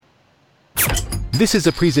This is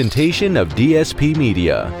a presentation of DSP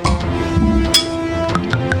Media.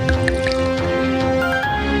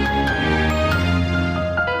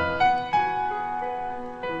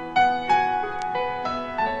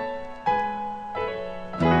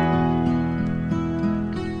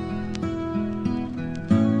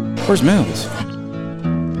 Where's Mills?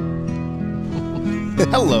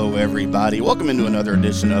 Hello, everybody. Welcome into another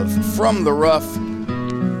edition of From the Rough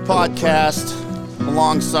podcast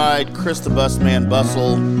alongside Chris the Busman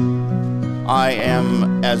Bustle. I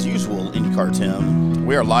am, as usual, IndyCar Tim.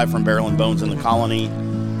 We are live from Barrel and Bones in the Colony,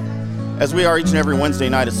 as we are each and every Wednesday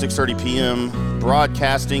night at 6:30 p.m.,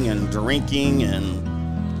 broadcasting and drinking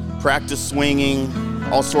and practice swinging,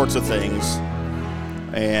 all sorts of things.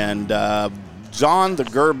 And John the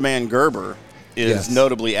Gerbman Gerber is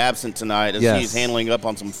notably absent tonight as he's handling up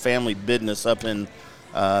on some family business up in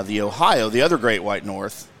the Ohio, the other Great White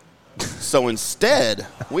North. So instead,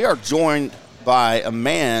 we are joined by a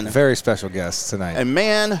man. Very special guest tonight. A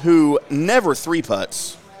man who never three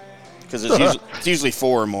putts, because it's usually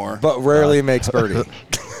four or more. But rarely makes birdie.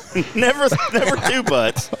 never two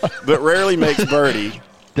putts, but rarely makes birdie.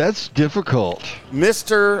 That's difficult.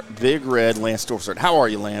 Mr. Big Red Lance Dorsett. How are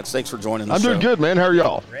you, Lance? Thanks for joining the show. I'm doing good, man. How are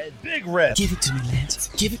y'all? Big Red. Give it to me, Lance.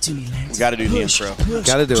 Give it to me, Lance. We got to do the intro.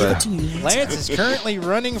 Got to do Give it. it to me, Lance. Lance is currently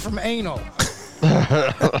running from anal.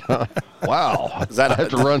 Wow. Is that I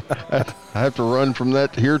have to run from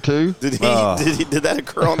that here too. Did that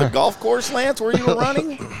occur on the golf course, Lance, where you were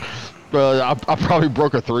running? Well, I probably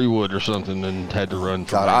broke a 3-wood or something and had to run.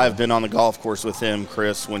 God, I've been on the golf course with him,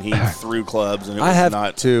 Chris, when he threw clubs, and it was I have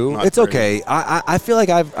not, too. not It's pretty. okay. I feel like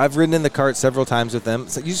I've ridden in the cart several times with them.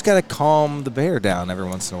 So you just got to calm the bear down every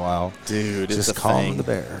once in a while. Dude, just it's a calm thing. the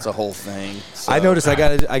bear. It's a whole thing. So, I noticed I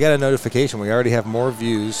got a notification. We already have more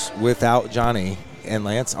views without Johnny and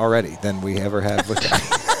Lance already than we ever had with Johnny.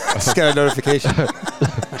 Just got a notification.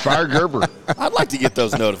 Fire Gerber. I'd like to get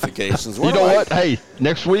those notifications. You know what? Hey,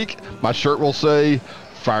 next week my shirt will say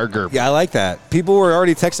Fire Gerber. Yeah, I like that. People were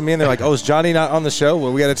already texting me and they're like, "Oh, is Johnny not on the show?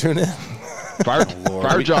 Well, we got to tune in."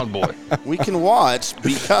 Fire John Boy. We can watch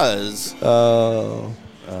because.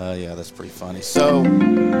 Yeah, that's pretty funny. So,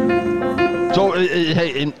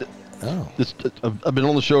 hey, I've been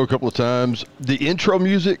on the show a couple of times. The intro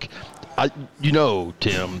music,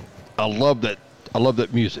 Tim, I love that. I love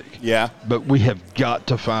that music. yeah. But we have got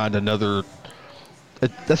to find another.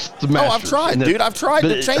 That's the master. Oh, I've tried, dude. I've tried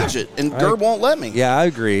to change it, and Gerb won't let me. Yeah, I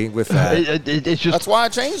agree with that. It's just. That's why I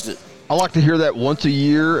changed it. I like to hear that once a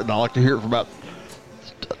year, and I like to hear it for about.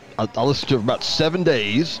 I listen to it for about 7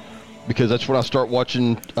 days, because that's when I start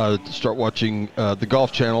watching. The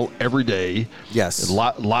Golf Channel every day. Yes.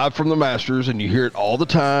 Live from the Masters, and you hear it all the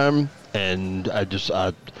time, and it's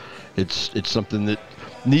something that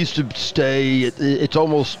needs to stay. It's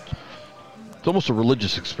almost a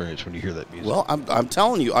religious experience when you hear that music. Well, I'm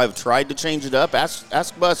telling you, I've tried to change it up.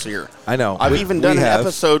 Ask Bus here. I know. I've even done an have.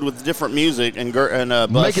 episode with different music, and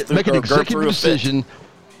Bus make an executive threw a fit. decision,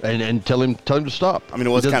 and tell him to stop. I mean,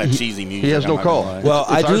 it was kind of cheesy music. He has no I'm not gonna call. lie. Well,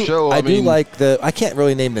 It's our show. I do like the. I can't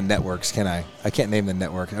really name the networks, can I? I can't name the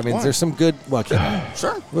network. I mean, Why? there's some good. Well, can I?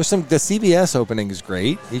 Sure. There's some. The CBS opening is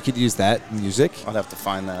great. You could use that music. I'd have to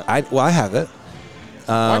find that. I have it.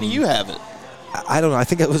 Why do you have it? I don't know. I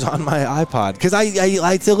think it was on my iPod because I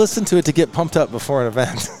like to listen to it to get pumped up before an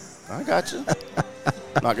event. I got you.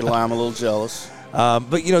 Not gonna lie, I'm a little jealous.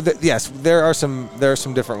 But yes, there are some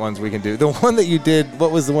different ones we can do. The one that you did,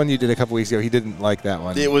 what was the one you did a couple weeks ago? He didn't like that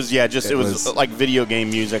one. It was it was like video game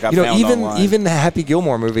music. I found online. even the Happy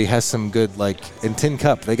Gilmore movie has some good in Tin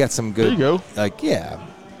Cup. They got some good. There you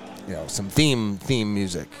go. Some theme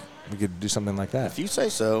music. We could do something like that. If you say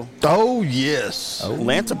so. Oh yes.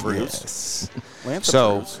 Lance approves. Yes. Lance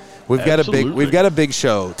So approves. we've got a big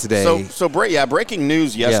show today. So breaking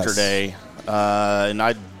news yesterday, and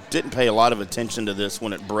I didn't pay a lot of attention to this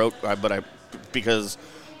when it broke, because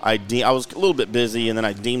I was a little bit busy, and then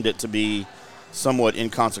I deemed it to be somewhat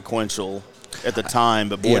inconsequential at the time.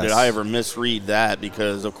 But boy, did I ever misread that,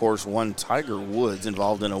 because of course one Tiger Woods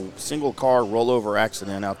involved in a single car rollover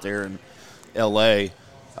accident out there in L.A.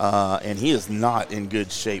 And he is not in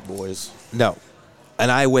good shape, boys. No. And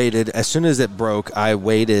I waited. As soon as it broke, I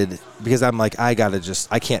waited because I'm like, I was just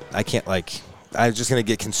going to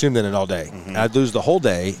get consumed in it all day. Mm-hmm. I'd lose the whole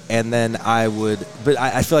day, and then I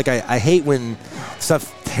feel like I hate when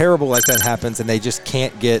stuff terrible like that happens and they just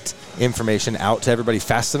can't get information out to everybody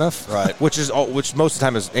fast enough. Right. Which most of the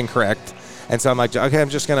time is incorrect. And so I'm like, okay, I'm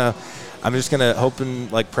just gonna hope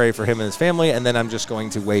and pray for him and his family, and then I'm just going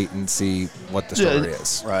to wait and see what the story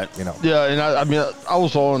is. Right. Yeah, and I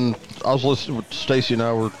was listening with Stacy, and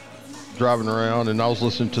I were driving around, and I was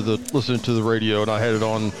listening to the radio, and I had it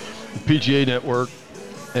on the PGA Network,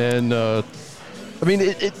 and I mean,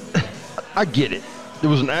 I get it.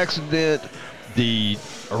 There was an accident.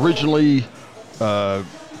 Originally,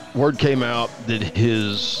 word came out that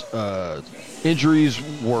his injuries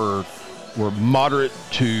were moderate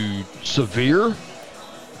to severe,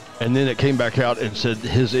 and then it came back out and said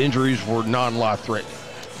his injuries were non-life-threatening.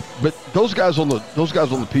 But those guys on the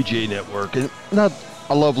PGA Network, and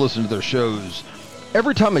I love listening to their shows.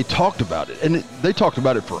 Every time they talked about it, and they talked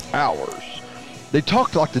about it for hours, they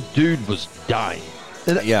talked like the dude was dying.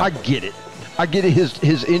 And Yeah. I get it.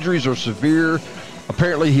 His injuries are severe.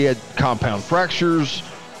 Apparently, he had compound fractures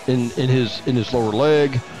in his lower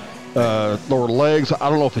legs. I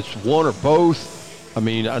don't know if it's one or both. I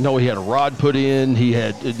mean, I know he had a rod put in. He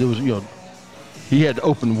had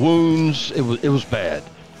open wounds. It was bad.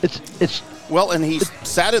 Well, and he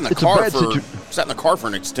sat in the car for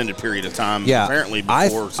an extended period of time. Yeah. Apparently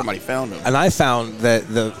before somebody found him. And I found that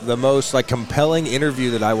the most compelling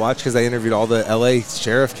interview that I watched, because I interviewed all the LA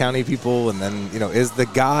Sheriff County people, and then is the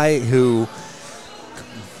guy who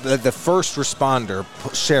the first responder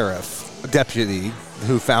sheriff deputy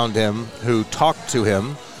who found him, who talked to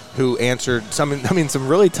him, who answered some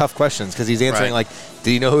really tough questions, because he's answering Right. did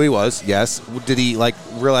he know who he was? Yes. Did he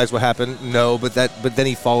realize what happened? No. But then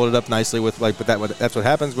he followed it up nicely with that's what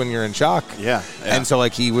happens when you're in shock. Yeah. And so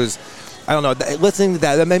he was, I don't know, listening to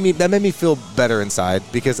that made me feel better inside,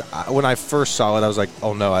 because when I first saw it, I was like,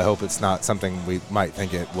 oh no, I hope it's not something we might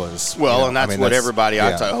think it was. Well, and that's what everybody. yeah.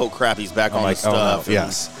 I thought, oh crap, he's back on the stuff. Oh, no. And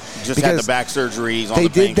Yes. Just Because had the back surgeries on they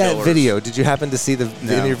the did that painkillers. video. Did you happen to see the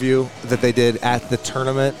No. interview that they did at the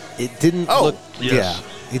tournament? It didn't look. yes. Yeah.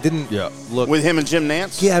 He didn't look. With him and Jim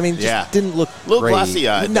Nance? Yeah, I mean, just didn't look A little great.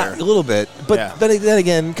 glassy-eyed Not there. a little bit, but Yeah. then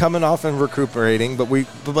again, coming off and recuperating. But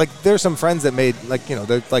there's some friends that made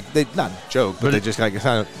they not joke, but But they it- just kind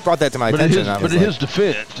of brought that to my But in attention. his, and I but was in like, his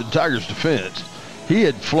defense, in Tiger's defense, he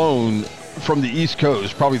had flown from the East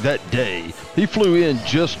Coast probably that day. He flew in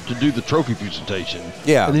just to do the trophy presentation.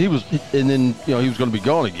 Yeah. And he was going to be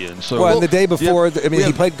gone again. So well, and the day before,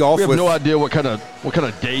 he played golf we have with. no idea what kind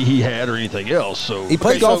of day he had or anything else. So He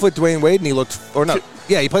played Okay, golf so- with Dwayne Wade, and he looked. Or no,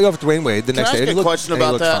 yeah, he played golf with Dwayne Wade the next I day. ask and he a looked- question and he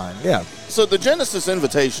about looked that? Fine. Yeah, So the Genesis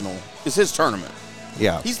Invitational is his tournament.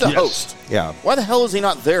 yeah, He's the Yes. host. yeah. Why the hell is he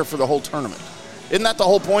not there for the whole tournament? Isn't that the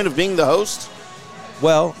whole point of being the host?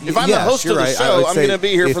 Well, If I'm yes, the host you're of the right. I show, would I'm say going to be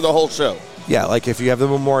here if- for the whole show. Yeah, like if you have the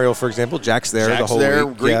memorial, for example, Jack's there the Jack's whole there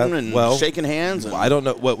week. greeting yeah, and well, shaking hands. And I don't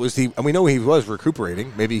know what was he. And we know he was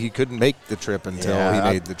recuperating. Maybe he couldn't make the trip until Yeah,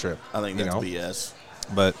 he made the trip. I think you that's know? BS.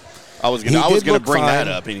 But I was he going did to look bring fine. that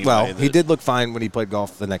up anyway. Well, he that- did look fine when he played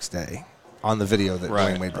golf the next day on the video that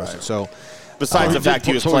Right, Dwayne Wade posted. right. So Besides the fact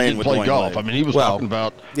he was playing with Dwayne golf. Wade. I mean, he was Well, talking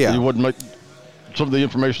about yeah. that he wouldn't make some of the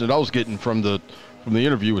information that I was getting from the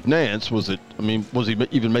interview with Nance was that, I mean, was he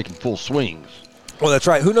even making full swings? well, that's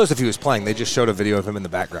right. Who knows if he was playing? They just showed a video of him in the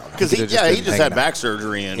background. Because he could just have been had hanging out. back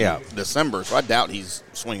surgery in Yeah. December, so I doubt he's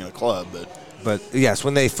swinging a club. But yes,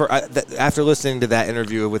 when after listening to that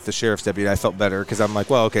interview with the sheriff's deputy, I felt better, because I'm like,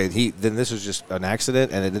 well, okay, then this was just an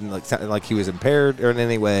accident, and it didn't sound like he was impaired or in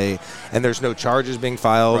any way, and there's no charges being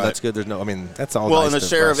filed. Right. That's good. That's all. Well, nice and the to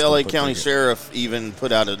sheriff, rest and LA put County together. Sheriff, even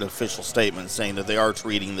put out an official statement saying that they are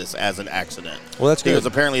treating this as an accident. Well, that's good. Because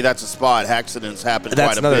apparently that's a spot. Accidents happen That's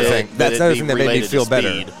quite a another bit. thing. That's another thing that made me related to feel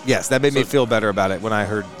better. speed. Yes, that made me So- feel better about it when I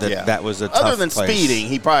heard that that was a tough Other than place. speeding,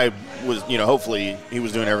 he probably was, hopefully he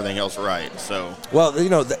was doing everything else right. So Well,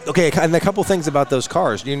 okay, and a couple things about those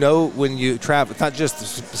cars. When you travel, it's not just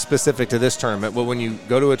specific to this tournament, but when you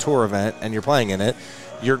go to a tour event and you're playing in it,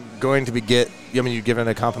 you're going to you're given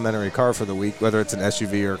a complimentary car for the week, whether it's an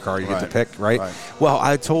SUV or a car you get to Right, pick, right? right. Well,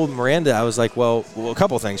 I told Miranda, I was like, well, a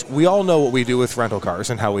couple things. We all know what we do with rental cars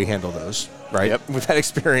and how we handle those, right? Yep. We've had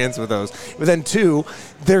experience with those. But then two,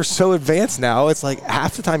 they're so advanced now, it's like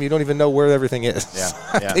half the time you don't even know where everything is. Yeah,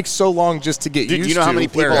 It yeah. takes so long just to get do used to you know how many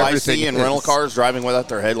where people I everything see in rental is. cars driving without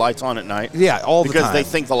their headlights on at night? Yeah, all the because time. they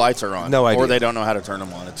think the lights are on. No idea. Or they don't know how to turn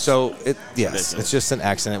them on. It's So yes, ridiculous. it's just an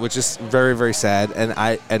accident, which is very, very sad,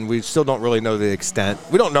 and we still don't really know the extent.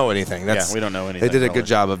 We don't know anything. we don't know anything. They did a really. good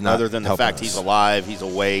job of not other than the helping fact us. he's alive, he's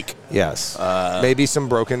awake. Yes, maybe some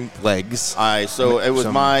broken legs. So it was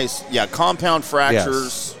Some- compound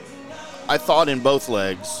fractures. I thought in both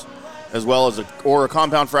legs, as well as a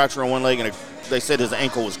compound fracture on one leg, and they said his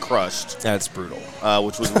ankle was crushed, That's brutal.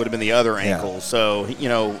 which would have been the other Yeah. ankle. So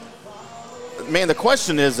man, the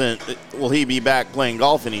question isn't will he be back playing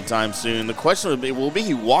golf anytime soon. The question would be will he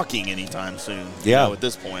be walking anytime soon? Yeah. At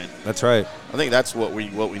this point, That's right. I think that's what we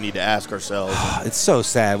need to ask ourselves. It's so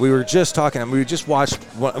sad. We were just talking. We just watched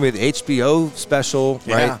the HBO special,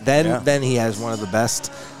 Yeah, right? Then he has one of the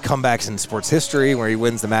best comebacks in sports history, where he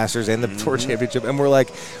wins the Masters and the Tour Championship. And we're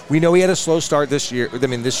like, we know he had a slow start this year.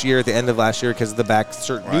 This year at the end of last year because of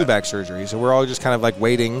the new back surgery. So we're all just kind of like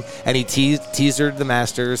waiting. And he teasered the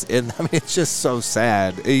Masters, and I mean, it's just so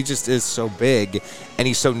sad. He just is so big, and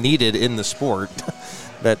he's so needed in the sport.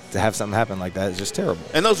 That to have something happen like that is just terrible.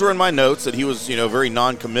 And those were in my notes that he was, very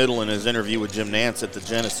non-committal in his interview with Jim Nantz at the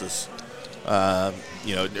Genesis.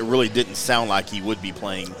 It really didn't sound like he would be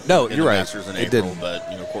playing in you're the right. Masters in It April. didn't. But,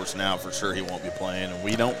 of course, now for sure he won't be playing, and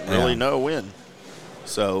we don't really know when.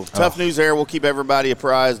 So, tough news there. We'll keep everybody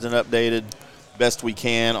apprised and updated best we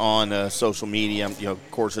can on social media.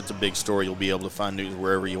 Of course, it's a big story. You'll be able to find news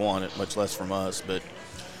wherever you want it, much less from us. But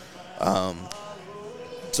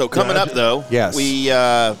so coming up, though, yes,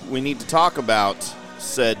 we need to talk about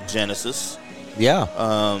said Genesis.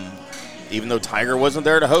 Yeah. Even though Tiger wasn't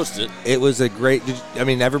there to host it. It was a great.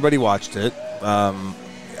 Everybody watched it.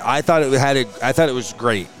 I thought it was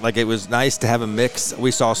great. Like, it was nice to have a mix.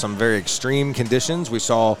 We saw some very extreme conditions. We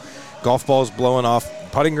saw golf balls blowing off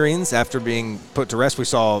putting greens after being put to rest. We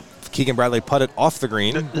saw Keegan Bradley put it off the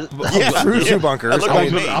green through two bunkers.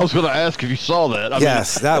 I was going to ask if you saw that.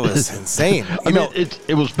 That was insane.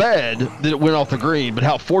 It was bad that it went off the green, but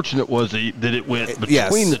how fortunate was he that it went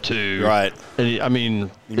between the two? Right. And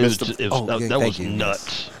that was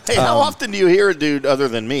nuts. Hey, how often do you hear a dude other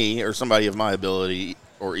than me or somebody of my ability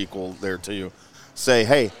or equal there too say,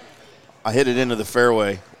 "Hey, I hit it into the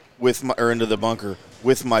fairway into the bunker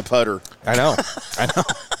with my putter"? I know.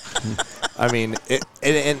 I mean,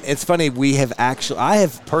 and it's funny. I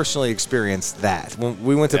have personally experienced that. When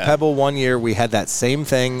we went to Pebble one year, we had that same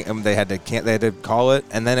thing, and they had to call it,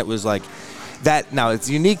 and then it was like that. Now it's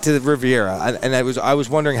unique to the Riviera, and I was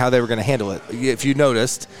wondering how they were going to handle it. If you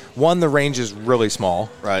noticed, the range is really small.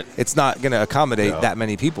 Right. It's not going to accommodate that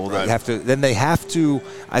many people. Right. They have to.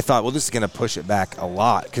 I thought, well, this is going to push it back a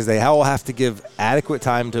lot because they all have to give adequate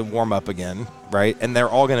time to warm up again. Right, and they're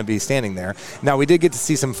all going to be standing there. Now, we did get to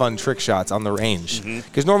see some fun trick shots on the range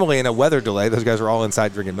because normally in a weather delay, those guys are all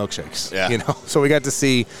inside drinking milkshakes. Yeah. So we got to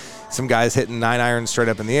see some guys hitting 9-iron straight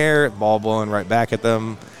up in the air, ball blowing right back at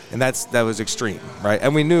them, and that was extreme, right?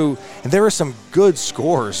 And we knew, and there were some good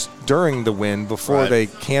scores during the win before they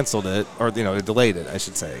canceled it or delayed it, I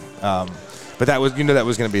should say. But that was that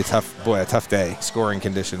was going to be a tough day scoring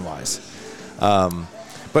condition wise.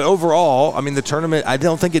 But overall, the tournament, I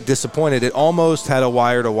don't think it disappointed. It almost had a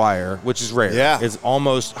wire-to-wire, which is rare. Yeah. It's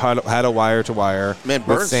almost had a wire-to-wire. Man,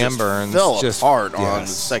 with Sam Burns fell apart on the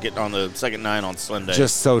second nine on Sunday.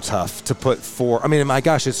 Just so tough to put four. My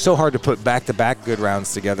gosh, it's so hard to put back-to-back good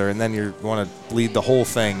rounds together, and then you want to lead the whole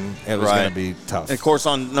thing. It was going to be tough. And of course,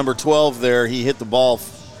 on number 12 there, he hit the ball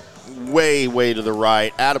way, way to the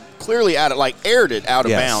right, aired it out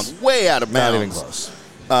of bounds, way out of bounds. Not even close.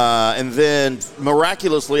 And then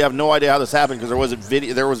miraculously, I have no idea how this happened because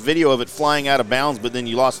there was video of it flying out of bounds, but then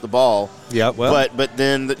you lost the ball. Yeah, well, but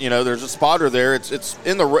then there's a spotter there. It's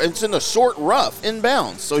in the short rough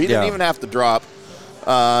inbounds, so he didn't even have to drop.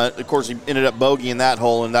 Of course, he ended up bogeying that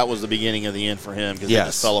hole, and that was the beginning of the end for him because it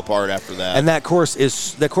just fell apart after that. And that course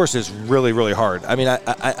is really, really hard.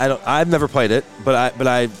 I've never played it, but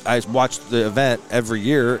I watch the event every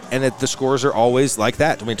year, and the scores are always like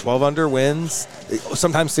that. 12 under wins,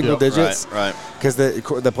 sometimes single digits, right? Because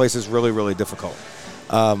the place is really, really difficult.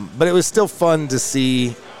 But it was still fun to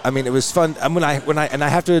see. It was fun. When I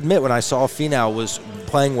have to admit, when I saw Finau was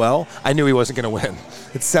playing well, I knew he wasn't going to win.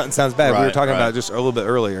 It sounds bad. We were talking about it just a little bit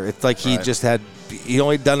earlier. It's like he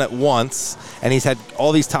only done it once, and he's had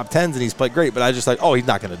all these top tens, and he's played great. But I was just like, oh, he's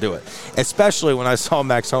not going to do it. Especially when I saw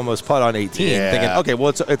Max Homa's putt on 18, thinking, okay, well,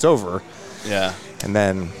 it's over. Yeah. And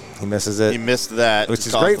then he misses it. He missed that, which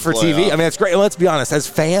is great for TV. It's great. Let's be honest. As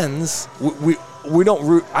fans, we don't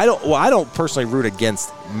root. I don't personally root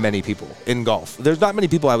against many people in golf. There's not many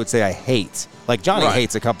people I would say I hate. Like Johnny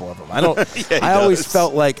hates a couple of them. I don't. I always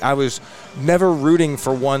felt like I was never rooting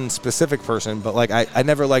for one specific person, but I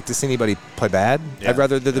never like to see anybody play bad. I'd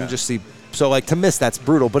rather them just see. So to miss, that's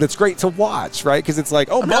brutal, but it's great to watch, right? Because it's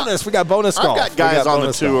bonus. We got bonus golf. I've got guys on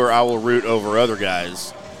the tour I will root over other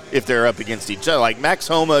guys if they're up against each other. Like Max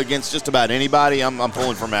Homa against just about anybody, I'm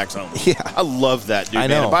pulling for Max Homa. Yeah. I love that dude, I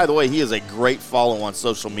know. man. And by the way, he is a great follow on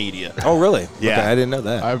social media. Oh, really? Yeah. Okay, I didn't know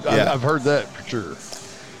that. I've heard that for sure.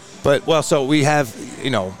 But, so we have,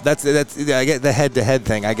 that's I get the head-to-head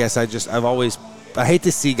thing. I guess I hate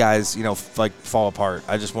to see guys, fall apart.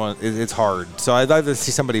 I just it's hard. So I'd like to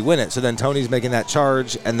see somebody win it. So then Tony's making that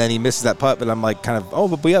charge, and then he misses that putt, but I'm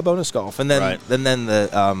but we have bonus golf. And then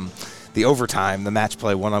the overtime, the match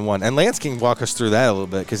play one-on-one. And Lance can walk us through that a little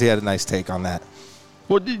bit because he had a nice take on that.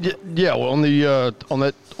 Well, yeah. Well, on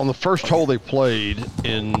the first hole they played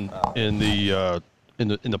in the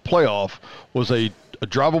playoff was a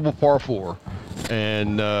drivable par 4,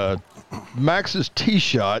 and Max's tee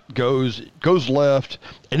shot goes left,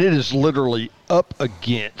 and it is literally up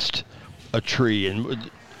against a tree.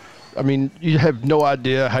 And I mean, you have no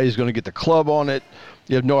idea how he's going to get the club on it.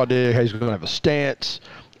 You have no idea how he's going to have a stance.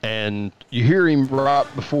 And you hear him right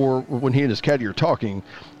before, when he and his caddy are talking,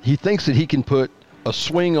 he thinks that he can put a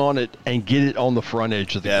swing on it and get it on the front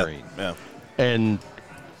edge of the green. Yeah. And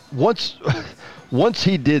once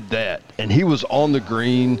he did that and he was on the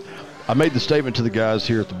green, I made the statement to the guys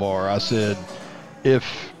here at the bar. I said, if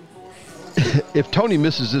Tony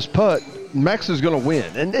misses this putt, Max is going to win.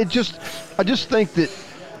 And I just think that,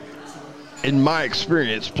 in my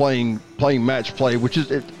experience playing match play, which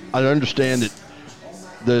is, I understand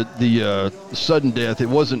that the sudden death, it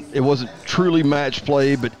wasn't truly match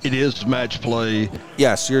play, but it is match play.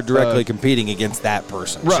 Yes, you're directly competing against that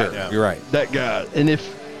person. Right. Sure, Yeah. You're right. That guy. And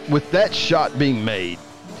with that shot being made,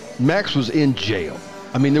 Max was in jail.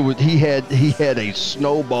 I mean, he had a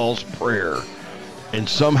snowball's prayer, and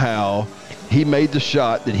somehow he made the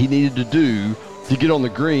shot that he needed to do to get on the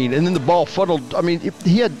green, and then the ball funneled. I mean,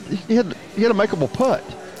 he had a makeable putt.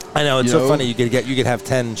 I know, it's so funny. You could have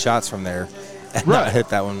 10 shots from there and Right. not hit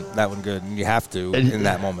that one good, and you have to in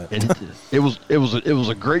that moment. And it was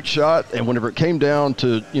a great shot, and whenever it came down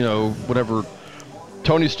to, whenever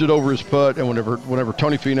Tony stood over his putt, and whenever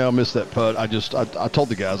Tony Finau missed that putt, I told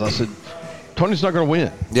the guys, I said, Tony's not going to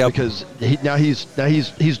win. Yep. Because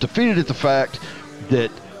he's defeated at the fact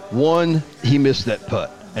that, one, he missed that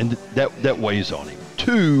putt, and that weighs on him.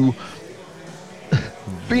 Two,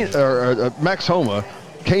 Max Homa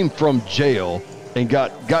came from jail and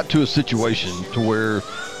got to a situation to where,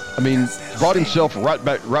 I mean, brought himself right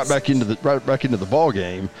back into the ball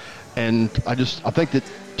game, and I think that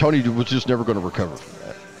Tony was just never going to recover from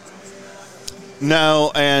that.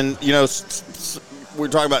 No, and we're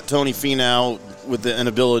talking about Tony Finau with the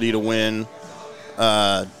inability to win.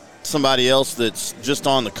 Somebody else that's just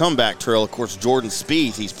on the comeback trail, of course, Jordan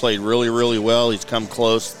Spieth. He's played really, really well. He's come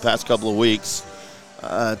close the past couple of weeks.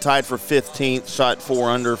 Tied for 15th, shot 4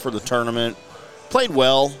 under for the tournament. Played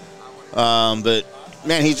well, but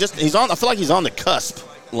man, he's on. I feel like he's on the cusp,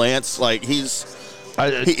 Lance. Like he's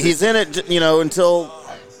in it, until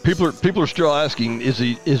people are still asking, is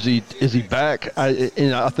he back? I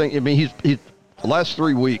think he's the last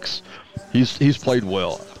 3 weeks he's played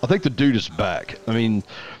well. I think the dude is back. I mean,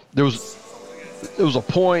 there was a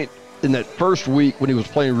point in that first week when he was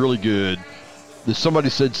playing really good that somebody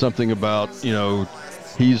said something about,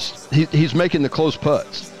 he's making the close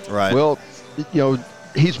putts. Right. Well,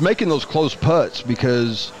 he's making those close putts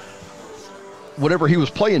because whenever he was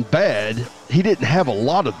playing bad, he didn't have a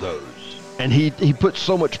lot of those. And he put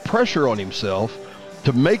so much pressure on himself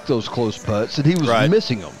to make those close putts that he was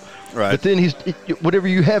missing them. Right. But then whenever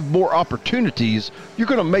you have more opportunities, you're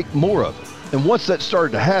going to make more of it. And once that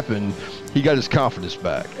started to happen, he got his confidence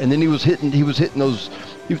back. And then he was hitting those.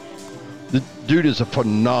 The dude is a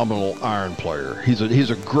phenomenal iron player. He's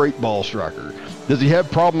a great ball striker. Does he have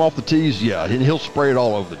problem off the tees? Yeah, and he'll spray it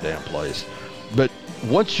all over the damn place. But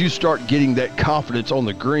once you start getting that confidence on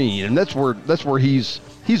the green, and that's where he's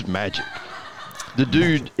magic. The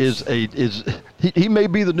dude he may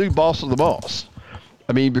be the new boss of the boss.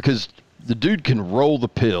 I mean, because the dude can roll the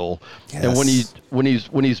pill, yes. And when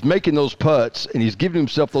he's making those putts and he's giving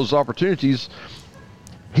himself those opportunities,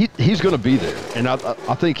 he's going to be there, and I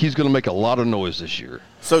think he's going to make a lot of noise this year.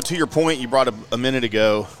 So to your point you brought a minute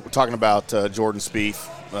ago, we're talking about Jordan Spieth,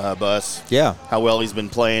 Bus. Yeah. How well he's been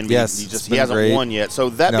playing. Yes, he hasn't great. won yet. So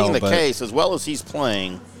that being the case, as well as he's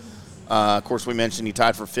playing, of course we mentioned he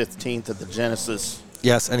tied for 15th at the Genesis.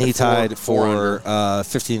 Yes, and he tied for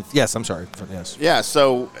 15th. Yes, I'm sorry. Yes. Yeah,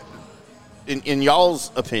 so in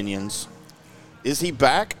y'all's opinions, is he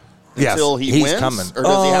back until he wins? Coming. Or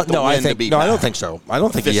does he have to win to be back? No, I don't think so. I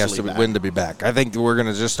don't think he has to Officially win to be back. I think we're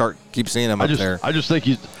going to just keep seeing him up there. I just think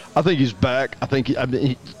he's back. I think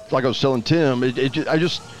like I was telling Tim,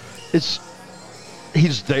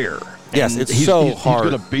 he's there. Yes, And it's he's hard. He's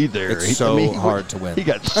going to be there. It's hard to win. He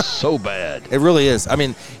got so bad. It really is. I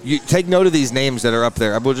mean, you take note of these names that are up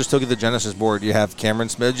there. We'll just look at the Genesis board. You have Cameron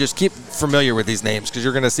Smith. Just keep familiar with these names because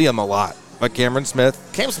you're going to see them a lot. Like Cameron Smith.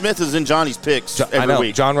 Cam Smith is in Johnny's picks every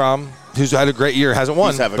week. John Rahm, who's had a great year, hasn't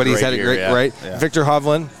won, but he's had a great. Yeah. Victor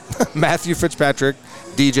Hovland, Matthew Fitzpatrick,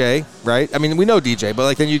 DJ, right? I mean, we know DJ, but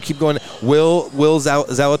like then you keep going. Will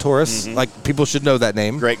Zalatoris, like people should know that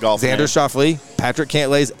name. Great golf Xander name. Schauffele, Patrick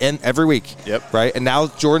Cantlay's in every week. Yep. Right, and now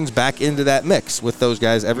Jordan's back into that mix with those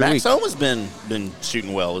guys every Max week. Homa has been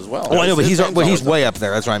shooting well as well. Oh, I know, but His he's name's always way up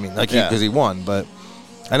there. That's what I mean. Like Yeah. because he won, but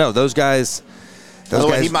I know those guys. By the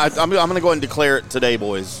way, guys. I'm going to go ahead and declare it today,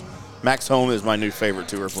 boys. Max Homa is my new favorite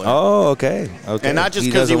tour player. Oh, okay. And not just He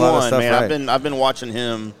because does he a lot of won, stuff man. right. I've been watching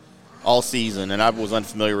him all season, and I was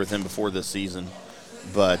unfamiliar with him before this season.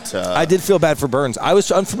 But I did feel bad for Burns. I was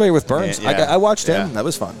unfamiliar with Burns. Yeah. I watched him. Yeah. That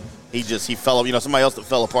was fun. he fell. Somebody else that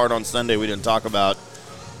fell apart on Sunday we didn't talk about.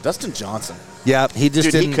 Dustin Johnson. Yeah, he just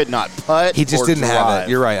Dude, didn't. he could not putt. He just or didn't have drive.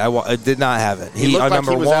 it. You're right. I did not have it. He looked on like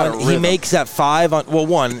number he was out of one. He rhythm. makes that 5 on. Well,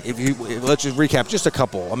 one. Let's just recap just a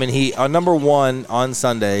couple. I mean, he on number 1 on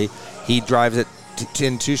Sunday, he drives it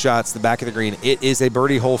in 2 shots the back of the green. It is a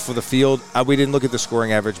birdie hole for the field. We didn't look at the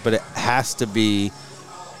scoring average, but it has to be.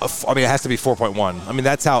 It has to be 4.1. I mean,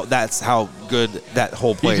 that's how good that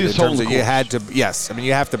hole played. Easiest In terms hole in of the you course. had to. Yes, I mean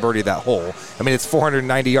you have to birdie that hole. I mean it's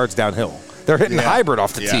 490 yards downhill. They're hitting hybrid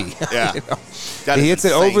off the tee. Yeah. You know? That He is hits it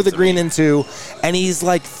insane over the to green me. in 2, and he's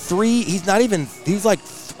like 3. He's like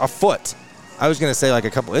a foot. I was going to say like a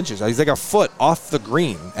couple inches. He's like a foot off the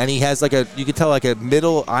green, and he has you could tell like a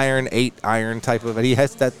middle iron, 8 iron type of it. He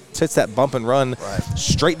hits that bump and run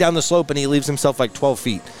straight down the slope, and he leaves himself like 12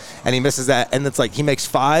 feet. And he misses that, and it's like he makes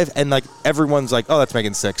 5, and like everyone's like, oh, that's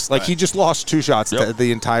making 6. Like he just lost 2 shots to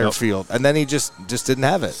the entire field, and then he just didn't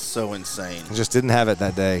have it. So insane. He just didn't have it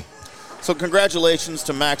that day. So congratulations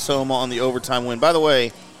to Max Homa on the overtime win. By the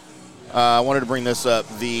way, I wanted to bring this up.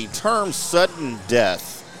 The term sudden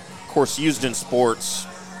death, of course, used in sports,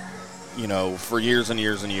 for years and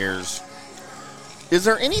years and years. Is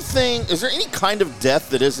there any kind of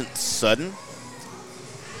death that isn't sudden?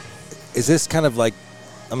 Is this kind of like?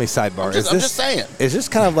 Let me sidebar. I'm just saying. Is this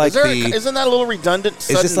kind of like Isn't that a little redundant? Is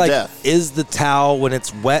Sudden this like? death. Is the towel when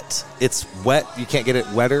it's wet? It's wet. You can't get it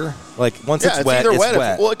wetter. Like once Yeah, it's wet, either it's wet.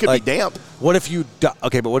 wet. Well, it could Like, be damp. What if you?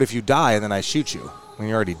 Okay, but what if you die and then I shoot you when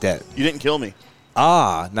you're already dead? You didn't kill me.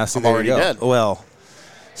 Now see I'm there already you go. dead. Well,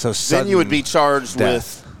 so Then you would be charged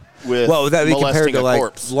death. with well, would that be compared molesting to a like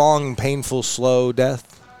corpse. long, painful, slow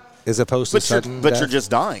death, as opposed to sudden But death? you're just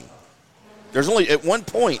dying. There's only at one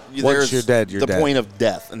point. There's you're dead, you're the dead. point of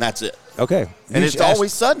death, and that's it. Okay, And it's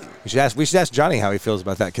always sudden. We should ask Johnny how he feels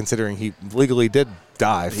about that, considering he legally did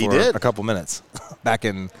die He for did. a couple minutes back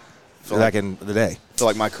in like- the day. I feel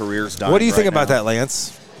like my career's dying. What do you think right about now. that,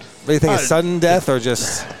 Lance? What do you think? Is sudden death or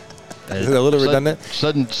just is it a little redundant?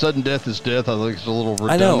 Sudden death is death. I think it's a little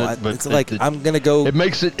redundant. I know. But It's like I'm gonna go. It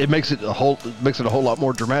makes it a whole lot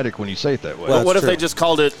more dramatic when you say it that way. Well, But what if true. they just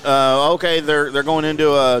called it? Okay, they're going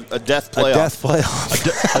into a death playoff. a death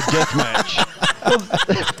playoff. a death match. Well,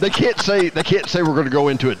 they can't say we're going to go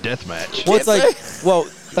into a death match. Well, it's like, well,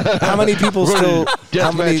 how many people We're still? gonna do How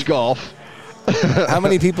death many? match golf. How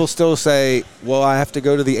many people still say, "Well, I have to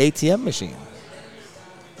go to the ATM machine"?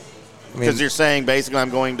 I mean, Because you're saying basically I'm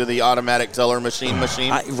going to the automatic teller machine.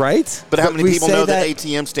 right? But how many we people say know that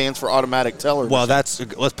ATM stands for automatic teller? Well, machine?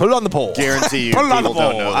 let's put it on the poll. Guarantee you Put it on the people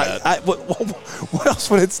don't poll. know that. What else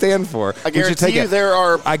would it stand for? I We should guarantee take you it. there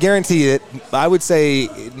are. I guarantee it. I would say,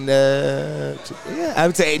 I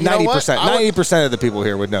would say You know what? 90%. I would- 90% of the people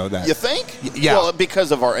here would know that. You think? Yeah. Well,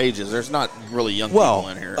 because of our ages, there's not really young Well, people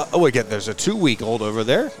in here. wait, there's a 2-week-old over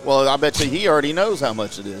there. Well, I bet you he already knows how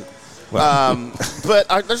much it is. Well, But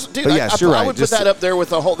yes, you're I right. would Just- put that up there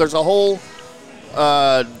with a whole. There's a whole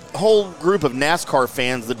group of NASCAR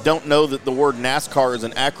fans that don't know that the word NASCAR is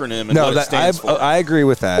an acronym and what it stands for, I agree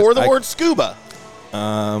with that. or the word scuba.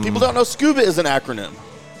 People don't know scuba is an acronym.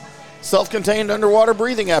 Self-contained underwater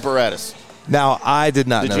breathing apparatus. Now, I did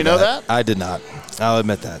not Did know you know that? I did not. I'll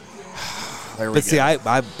admit that. There we But go. see, I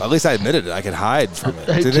at least I admitted it. I could hide from it.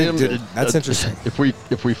 Hey, Tim, That's interesting. If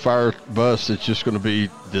we fire Bus, it's just going to be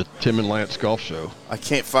the Tim and Lance golf show. I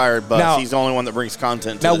can't fire Buzz. Now- He's the only one that brings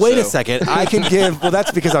content to Now, the wait show. a second. I can give. Well,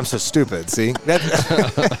 that's because I'm so stupid. See.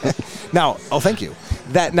 Now, thank you.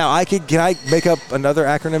 Now can I make up another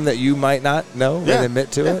acronym that you might not know Yeah. and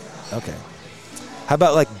admit to it? Okay. How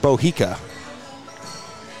about like Bohica?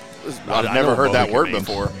 I've I never know heard what that Bohica word means.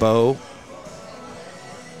 before. Bo.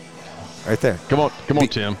 Right there. Come on,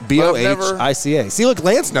 Tim. Bohica. See, look,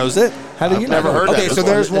 Lance knows it. How do you know? never heard that Okay, so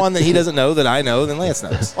before. there's one that he doesn't know that I know, then Lance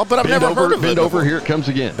knows. Well, but I've never heard of it. Bend over. before. Here it comes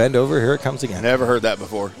again. Bend over, here it comes again. Never heard that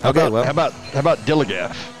before. Okay, well. How about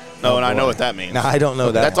Dilligaff? No, and I boy. know what that means. No, I don't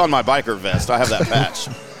know that. That's one. on my biker vest. I have that patch.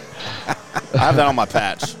 I have that on my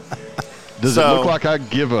patch. Does So- it look like I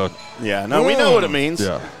give a? Yeah, no, we know what it means.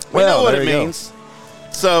 Yeah. We know what there it you go. means.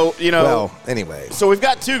 So, Well, anyway. So we've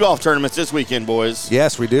got 2 golf tournaments this weekend, boys.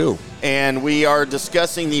 Yes, we do. And we are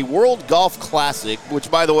discussing the World Golf Classic,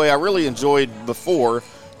 which, by the way, I really enjoyed before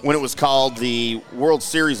when it was called the World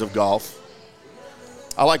Series of Golf.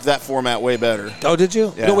 I liked that format way better. Oh, did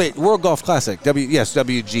you? Yeah. No, wait. World Golf Classic.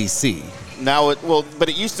 WGC. Now but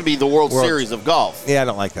it used to be the World Series of Golf. Yeah, I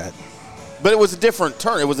don't like that. But it was a different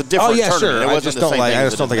turn. It was a different tournament. Sure. It I wasn't just the don't same like. thing I as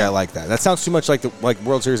just it don't think is I now. like that. That sounds too much like the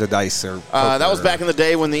World Series of Dice or. That was poker. back in the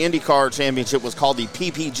day when the IndyCar Championship was called the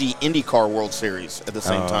PPG IndyCar World Series at the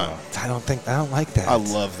same time. I don't like that. I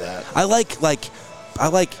love that. I like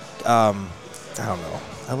I don't know.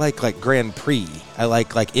 I like Grand Prix. I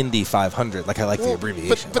like Indy 500. I like the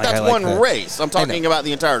abbreviation. But Like, that's I like one the- race. I'm talking about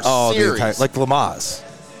the entire Oh, series. like Le Mans.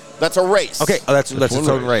 That's a race. Okay, that's its one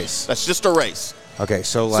own race. That's just a race. Okay,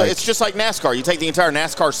 so So it's just like NASCAR. You take the entire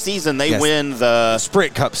NASCAR season, they Yes. win the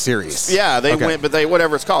Sprint Cup Series. Yeah, they Okay. win, but they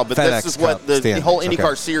whatever it's called. But FedEx this is what Cup the standards, whole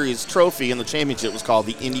IndyCar okay. Series trophy and the championship was called.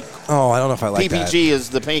 The Indy Oh, I don't know if I like that. PPG is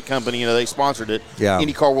the paint company. They sponsored it. Yeah.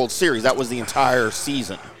 IndyCar World Series. That was the entire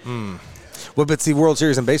season. Well, but see, World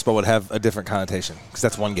Series in baseball would have a different connotation because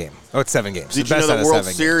that's one game. Oh, it's 7 games. Did The you know best that out of World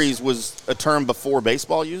 7 Series games. was a term before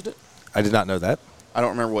baseball used it? I did not know that. I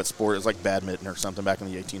don't remember what sport. It was like badminton or something back in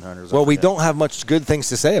the 1800s. Well, I we forget. don't have much good things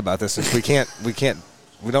to say about this since we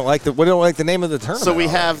don't like the name of the tournament. So we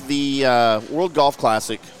have the World Golf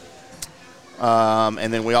Classic,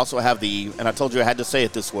 and then we also have and I told you I had to say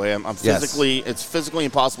it this way. Yes. It's physically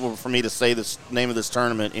impossible for me to say this name of this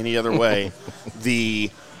tournament any other way. The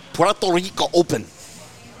Puerto Rico Open.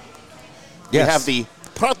 Yes. We have the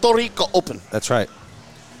Puerto Rico Open, That's right.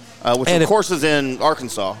 which And of if- course is in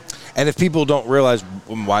Arkansas, And if people don't realize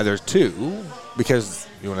why there's 2, because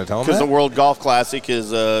you want to tell them because that? the World Golf Classic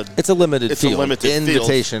is It's a limited it's field. a limited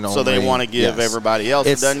invitation field, only. so they want to give Yes. everybody else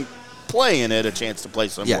who It's- doesn't play in it a chance to play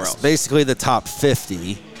somewhere Yes, else. basically the top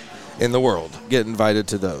 50 in the world get invited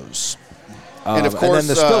to those. And of course, and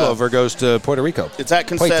then the spillover goes to Puerto Rico. it's at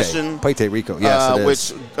Concession, Puerto Rico, yes, it is.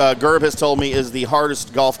 which Gerb has told me is the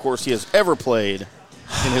hardest golf course he has ever played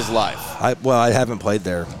in his life. I haven't played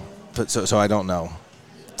there, but so I don't know.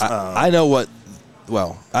 I know what.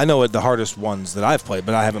 Well, I know what the hardest ones that I've played,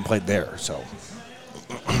 but I haven't played there. So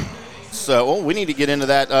So we need to get into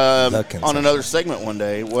that Concession. on another segment one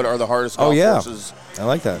day. What are the hardest golf courses I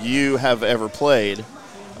like that. you have ever played?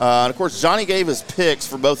 And of course, Johnny gave his picks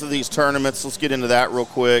for both of these tournaments. Let's get into that real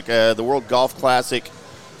quick. The World Golf Classic,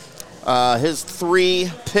 his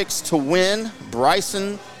 3 picks to win: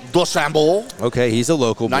 Bryson DeChambeau, Okay, he's a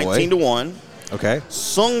local boy. 19-1; Okay,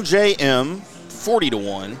 Sung J M,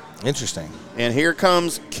 40-1. interesting. And here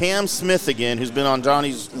comes Cam Smith again, who's been on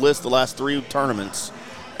Johnny's list the last 3 tournaments,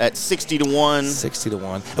 at 60-1.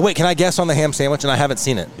 60-1. Wait, can I guess on the ham sandwich? And I haven't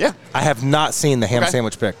seen it. Yeah. I have not seen the ham Okay.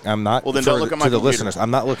 sandwich pick. I'm not. Well, then don't look at my to the computer. listeners. I'm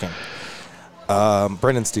not looking.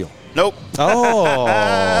 Brendan Steele. Nope.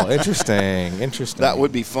 Oh, interesting. That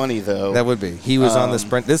would be funny, though. That would be. He was on the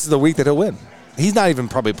sprint. This is the week that he'll win. He's not even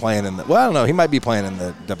probably playing in the. Well, I don't know. He might be playing in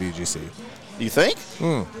the WGC. You think?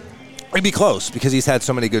 He'd be close because he's had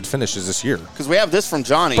so many good finishes this year. Because we have this from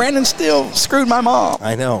Johnny. Brandon Steele screwed my mom.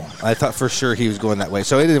 I know. I thought for sure he was going that way.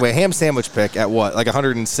 So anyway, ham sandwich pick at what? Like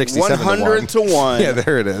 167 100 to 1. Yeah,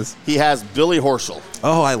 there it is. He has Billy Horschel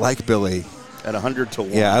Oh, I like Billy. at 100 to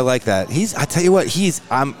 1. Yeah, I like that. I tell you what,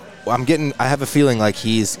 I have a feeling like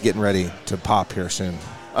he's getting ready to pop here soon.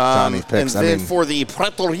 Johnny's picks. And then for the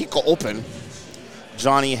Puerto Rico Open,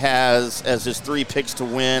 Johnny has as his 3 picks to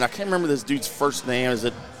win. I can't remember this dude's first name. Is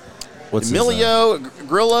it what's his name? Emilio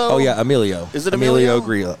Grillo? Oh yeah, Emilio. Is it Emilio?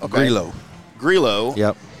 Grillo? Okay. Grillo. Grillo.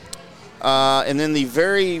 Yep. And then the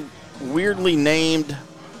very weirdly named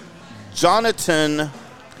Jonathan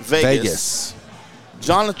Vegas.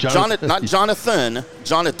 Not Jonathan. You Jonathan.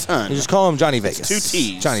 just call him Johnny Vegas. 2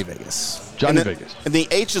 T's. Johnny Vegas. Johnny and the, Vegas. And the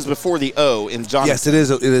H is before the O in Jonathan. Yes, it is.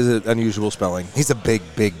 It is an unusual spelling. He's a big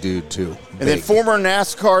dude too. And then Big. former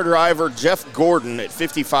NASCAR driver Jeff Gordon at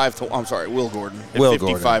 55 to. I'm sorry, Will Gordon at Will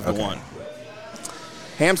 55 Gordon, to okay. 1.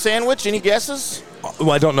 Ham sandwich. Any guesses? Well,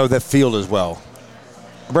 I don't know that field as well.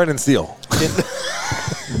 Brendan Steele.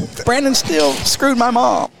 Brandon Steele screwed my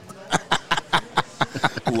mom.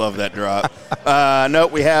 Love that drop. No,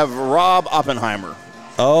 we have Rob Oppenheimer.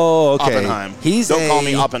 Oh, okay. Oppenheim. Don't Don't call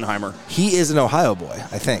me Oppenheimer. He is an Ohio boy,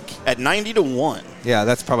 I think. At 90 to 1. Yeah,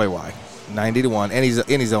 that's probably why. 90 to 1, and he's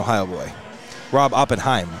an Ohio boy. Rob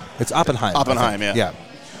Oppenheim. It's Oppenheim. Oppenheim, I think.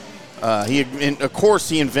 Yeah. Of course,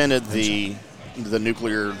 he invented the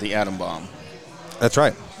atom bomb. That's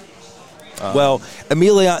right. Well,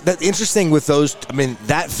 Amelia, that's interesting with those. I mean,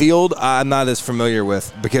 that field I'm not as familiar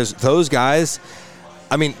with because those guys,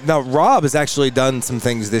 I mean, now Rob has actually done some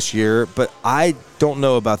things this year, but I don't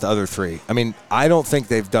know about the other three. I mean, I don't think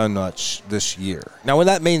they've done much this year. Now,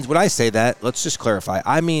 when I say that, let's just clarify.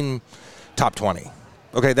 I mean top 20.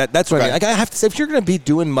 Okay, that's what I mean. Like, I have to say, if you're going to be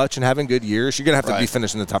doing much and having good years, you're going to have to be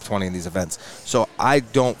finishing the top 20 in these events. So I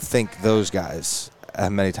don't think those guys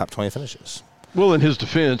have many top 20 finishes. Well, in his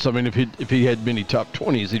defense, I mean, if he had many top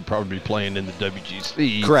 20s, he'd probably be playing in the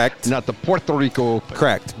WGC. Correct. Not the Puerto Rico Open.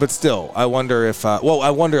 Correct. But still, I wonder if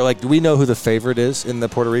do we know who the favorite is in the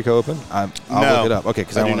Puerto Rico Open? I'll look it up. Okay,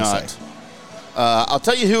 because I want to say. I'll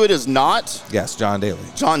tell you who it is not. Yes, John Daly.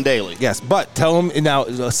 John Daly. Yes, but tell him now,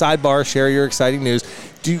 sidebar, share your exciting news.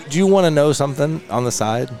 Do you want to know something on the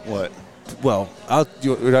side? What? Well, I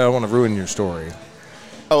don't want to ruin your story.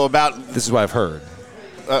 Oh, about... This is what I've heard.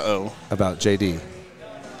 Uh-oh. About JD.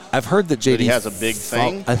 I've heard that JD... he has a big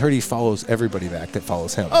thing? I've heard he follows everybody back that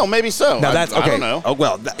follows him. Oh, maybe so. Now that's okay. I don't know. Oh,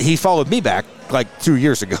 well, he followed me back like 2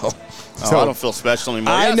 years ago. So, I don't feel special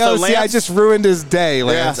anymore. I know. So see, I just ruined his day,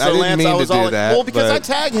 Lance. Yeah, I didn't mean to do that. Well, because I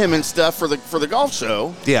tag him and stuff for the golf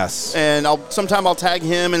show. Yes. And sometimes I'll tag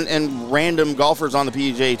him and random golfers on the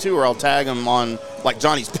PGA Tour. I'll tag him on like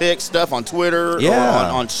Johnny's Picks stuff on Twitter or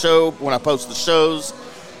on show when I post the shows.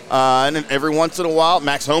 And then every once in a while,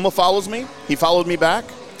 Max Homa follows me. He followed me back.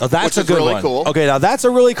 Oh, that's which a good really one. Cool. Okay, now that's a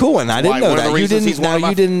really cool one. I didn't know that. You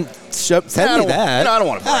didn't send me that. I don't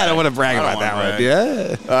want to brag. I don't want to brag about that one.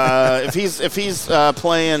 Yeah. If he's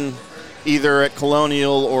playing either at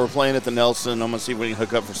Colonial or playing at the Nelson, I'm gonna see if we can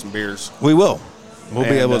hook up for some beers. We will. We'll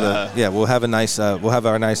be able to. Yeah, we'll have a nice. We'll have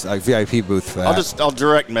our nice VIP booth for that. I'll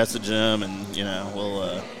direct message him, and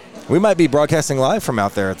we'll. We might be broadcasting live from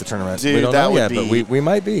out there at the tournament. Dude, we don't that know would yet, be but we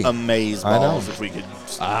might be. Amaze balls if we could.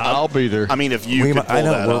 I'll be there. I mean, if you could pull I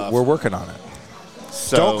know that off. we're working on it.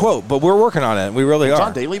 So, don't quote, but we're working on it. We really are.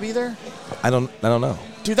 John Daly be there? I don't know.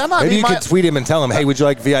 Dude, that might Maybe be you could tweet him and tell him, hey, would you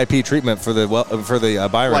like VIP treatment for the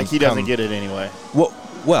Byron? Like he doesn't get it anyway.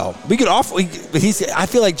 Well, we could offer. I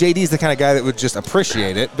feel like JD's the kind of guy that would just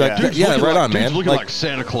appreciate it. Like, right on, man. He's looking like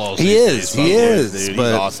Santa Claus. He is. Dude,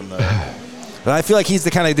 but, he's awesome though. But I feel like he's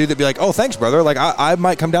the kind of dude that'd be like, "Oh, thanks, brother. Like, I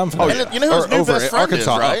might come down for that." Yeah. You know who his new best friend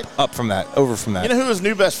Arkansas, is, right? Up from that, over from that. You know who his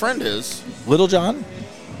new best friend is? Little John?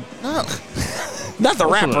 No, not the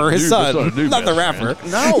rapper. His son, not the rapper.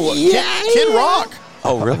 No, Kid Rock.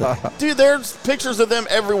 Oh, really? Dude, there's pictures of them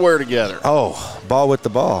everywhere together. Oh, ball with the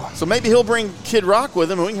ball. So maybe he'll bring Kid Rock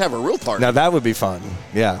with him, and we can have a real party. Now that would be fun.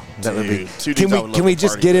 Yeah, that would be. Can we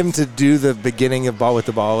just get him to do the beginning of ball with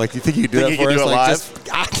the ball? Like, you think you could do that for us?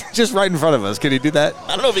 Like, just right in front of us. Can he do that?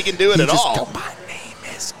 I don't know if he can do it at all. Go, my name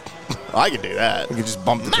is. I can do that. We can just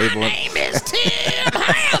bump the table. My name is Tim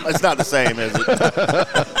Ham. It's not the same, is it?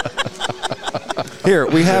 Here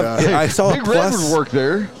we have. I saw Big Red would work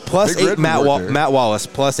there. Plus Big 8, Matt Wallace,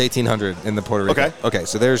 plus 1,800 in the Puerto Rico. Okay,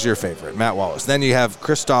 so there's your favorite, Matt Wallace. Then you have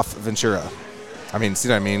Christoph Ventura. I mean, see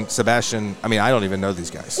what I mean? Sebastian. I mean, I don't even know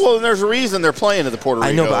these guys. Well, there's a reason they're playing at the Puerto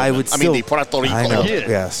Rico. I know, but I would still. I mean, the Puerto Rico. I know. Yeah.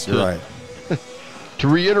 Yes, you're right. To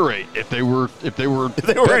reiterate, if they were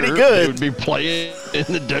better, any good, they would be playing in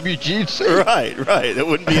the WGC. Right. It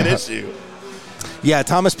wouldn't be an issue. Yeah,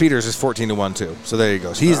 Thomas Peters is 14-1 too. So there you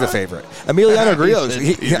go. He's the favorite. Emiliano Grillo,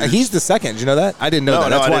 he's the second. Did you know that? I didn't know that.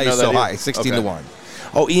 That's why he's so high, 16-1.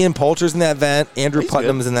 Oh, Ian Poulter's in that event. Andrew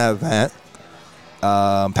Putnam's in that event.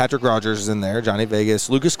 Patrick Rogers is in there. Johnny Vegas.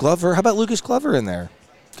 Lucas Glover. How about Lucas Glover in there?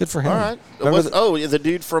 Good for him. All right. The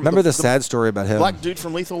dude from. Remember the sad story about him? Black dude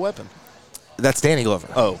from Lethal Weapon. That's Danny Glover.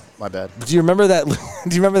 Oh, my bad. Do you remember that?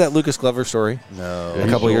 Do you remember that Lucas Glover story? No. A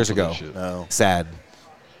couple of years ago. No. Sad.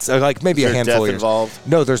 So like maybe a handful of years. Involved?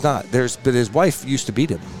 No, there's not. But his wife used to beat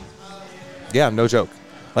him. Yeah, no joke.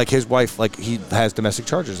 Like his wife, like he has domestic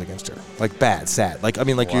charges against her. Like bad, sad. Like I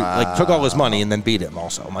mean, like you like took all his money and then beat him.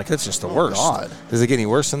 Also, I'm like that's just the worst. God. Does it get any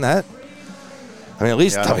worse than that? I mean, at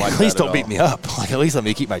least don't beat me up. Like at least let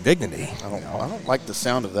me keep my dignity. I don't like the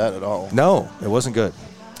sound of that at all. No, it wasn't good.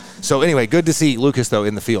 So anyway, good to see Lucas though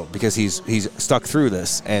in the field because he's stuck through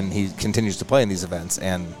this and he continues to play in these events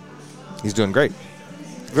and he's doing great.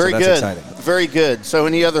 Very good. Exciting. Very good. So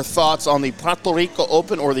any other thoughts on the Puerto Rico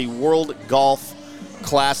Open or the World Golf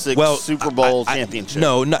Classic Super Bowl Championship?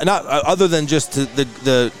 No, not other than just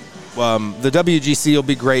the WGC will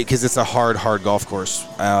be great because it's a hard golf course.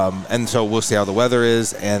 And so we'll see how the weather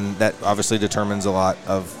is, and that obviously determines a lot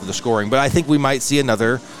of the scoring. But I think we might see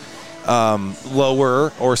another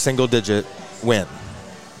lower or single-digit win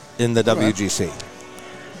in the WGC.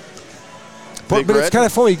 But it's kind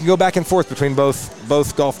of fun. You can go back and forth between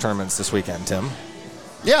both golf tournaments this weekend, Tim.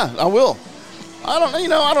 Yeah, I will.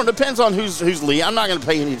 I don't. Depends on who's lead. I'm not going to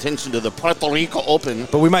pay any attention to the Puerto Rico Open.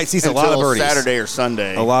 But we might see a lot of birdies Saturday or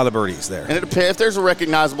Sunday. A lot of birdies there. And it depends. If there's a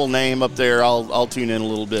recognizable name up there, I'll tune in a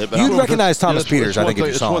little bit. But You'd recognize Thomas Peters, I think, if you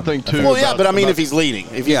it's saw one him. thing too. Well, yeah, but I mean, if he's leading,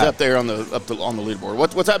 if he's Yeah. up there on the leaderboard,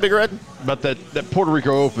 what's that, Big Red? But that Puerto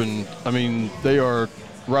Rico Open, I mean, they are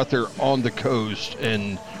right there on the coast,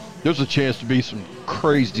 and there's a chance to be some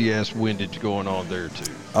crazy-ass windage going on there,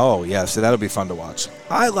 too. Oh, yeah, so that'll be fun to watch.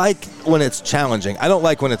 I like when it's challenging. I don't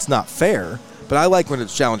like when it's not fair, but I like when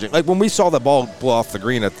it's challenging. Like when we saw the ball blow off the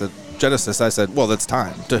green at the Genesis, I said, well, it's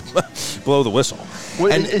time to blow the whistle.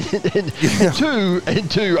 Well, and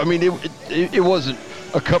two, I mean, it wasn't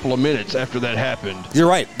a couple of minutes after that happened. You're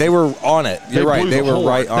right. They were on it. You're right. They were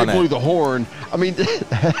right on it. They blew the horn. I mean,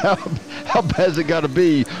 how bad's it got to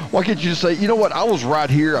be? Why can't you just say, you know what? I was right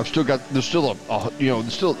here. I've still got. There's still I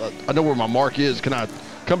know where my mark is. Can I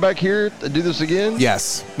come back here and do this again?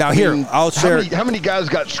 Yes. Now here, I'll share. How many guys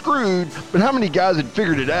got screwed? But how many guys had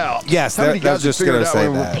figured it out? Yes, how many that guys was just had figured it gonna out say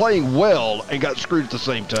and that. were playing well and got screwed at the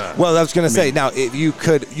same time? Well, I was going to say, now, if you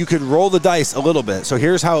could roll the dice a little bit. So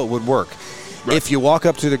here's how it would work. Right. If you walk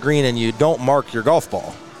up to the green and you don't mark your golf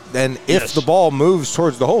ball, then if the ball moves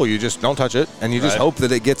towards the hole, you just don't touch it, and you just hope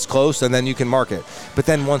that it gets close, and then you can mark it. But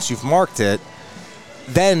then once you've marked it,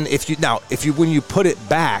 then when you put it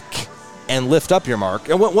back and lift up your mark,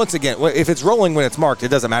 and once again, if it's rolling when it's marked, it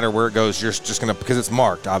doesn't matter where it goes. You're just going to, because it's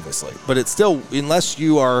marked, obviously. But it's still, unless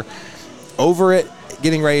you are over it,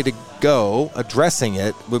 getting ready to go, addressing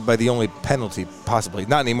it would be the only penalty, possibly.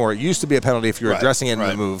 Not anymore. It used to be a penalty if you were addressing it in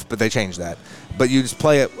the move, but they changed that. But you just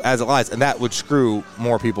play it as it lies, and that would screw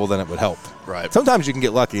more people than it would help. Right. Sometimes you can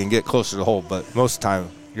get lucky and get closer to the hole, but most of the time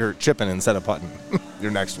you're chipping instead of putting your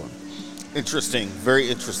next one. Interesting. Very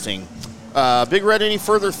interesting. Big Red, any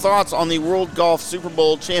further thoughts on the World Golf Super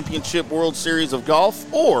Bowl Championship World Series of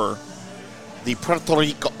Golf or the Puerto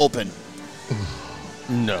Rico Open?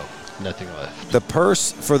 No. Nothing left. The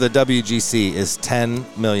purse for the WGC is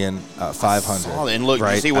 $10,500,000. And look,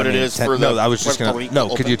 you see what it is for the I was just Puerto going to. Rico No,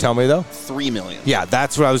 Open? could you tell me though? $3 million. Yeah,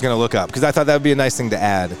 that's what I was going to look up because I thought that would be a nice thing to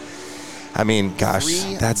add. I mean, gosh,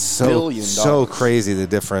 that's so crazy, the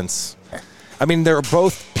difference. I mean, they're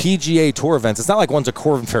both PGA Tour events. It's not like one's a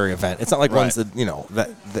Korn Ferry event. It's not like one's a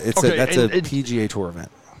PGA Tour event.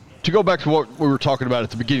 To go back to what we were talking about at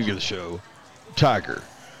the beginning of the show, Tiger.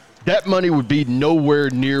 That money would be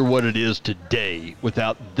nowhere near what it is today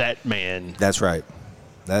without that man. That's right.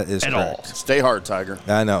 That is at correct. all. Stay hard, Tiger.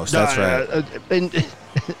 I know. That's right. And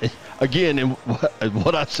again, and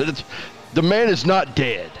what I said, the man is not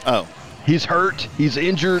dead. Oh. He's hurt. He's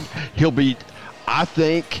injured. I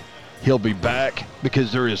think he'll be back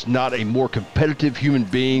because there is not a more competitive human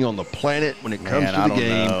being on the planet when it comes to the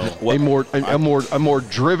game. A more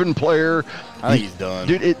driven player. I think he's done,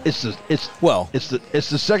 dude. It's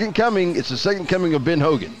the second coming. It's the second coming of Ben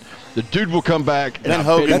Hogan. The dude will come back. Ben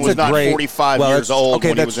Hogan was not 45 years old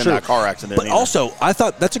when he was in that car accident. But also, I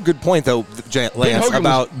thought that's a good point, though, Lance,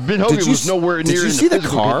 Ben Hogan was nowhere near in the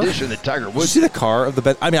physical condition that Tiger was. Did you see the car of the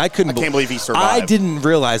Ben? I mean, I can't believe he survived. I didn't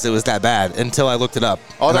realize it was that bad until I looked it up.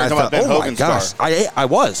 Oh, they're talking about Ben Hogan's car. I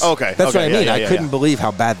was. Okay. That's what I mean. I couldn't believe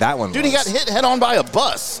how bad that one was. Dude, he got hit head on by a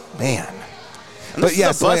bus. Man. And this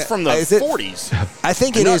is a bus from the 40s. I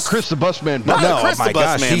think it is. Chris the Busman. No, my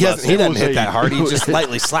gosh. He doesn't hit that hard. He just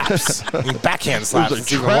lightly slaps. Backhand slaps. It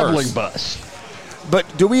was a traveling bus. But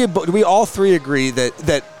do we all three agree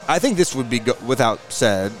that I think this would be without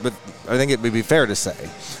said, but I think it would be fair to say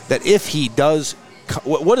that if he does,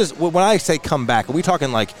 when I say come back, are we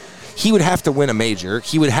talking like he would have to win a major?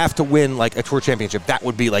 He would have to win like a tour championship. That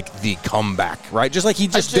would be like the comeback, right? Just like he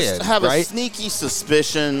just did. I just have a sneaky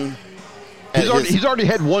suspicion. He's already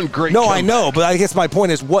had one great comeback. I know, but I guess my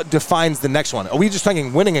point is what defines the next one? Are we just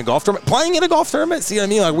talking winning a golf tournament? Playing in a golf tournament? See what I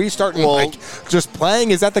mean? Like, are we starting just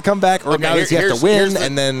playing? Is that the comeback? Or now does he have to win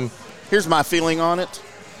and then... Here's my feeling on it.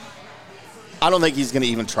 I don't think he's going to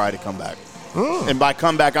even try to come back. And by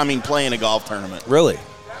comeback, I mean playing a golf tournament. Really?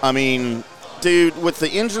 I mean, dude, with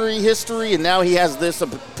the injury history and now he has this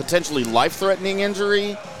potentially life-threatening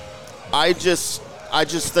injury, I just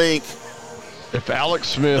think... If Alex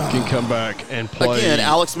Smith can come back and play... Again,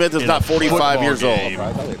 Alex Smith is not 45 years old.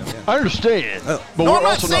 I understand. But no, I'm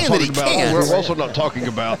not saying that he can't. We're also not talking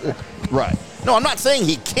about... Right. No, I'm not saying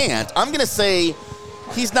he can't. I'm going to say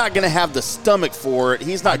he's not going to have the stomach for it.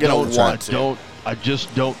 He's not going to want to. I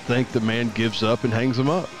just don't think the man gives up and hangs him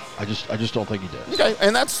up. I just don't think he does. Okay,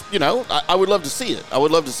 and that's, I would love to see it. I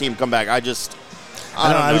would love to see him come back. I was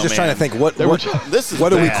just trying to think what do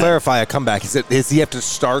we clarify a comeback? Does he have to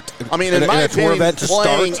start? I mean, in my opinion, tour event to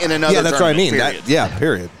playing start? in another that's what I mean. Period.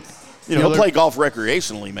 Period. he'll play golf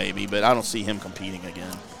recreationally maybe, but I don't see him competing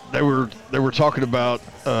again. They were talking about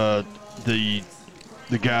the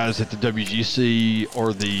guys at the WGC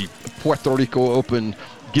or the Puerto Rico Open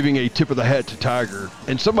giving a tip of the hat to Tiger,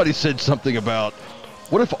 and somebody said something about,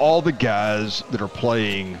 what if all the guys that are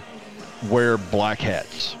playing wear black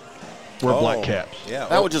hats, black caps? Yeah,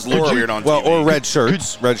 that would just look weird on TV. Or red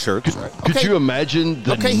shirts. Right. Could you imagine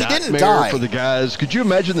the he didn't nightmare die. for the guys? Could you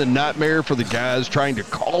imagine the nightmare for the guys trying to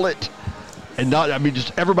call it? And not, I mean,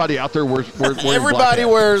 just everybody out there wearing everybody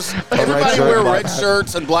wears red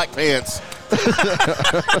shirts and black pants.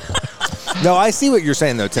 No, I see what you're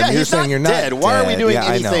saying, though, Tim. Yeah, you're he's saying not you're not dead. Why are we doing Yeah,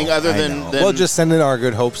 anything other than Well, just send in our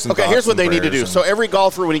good hopes and Okay, thoughts here's what and they need to do. prayers So every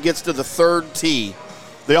golfer, when he gets to the third tee,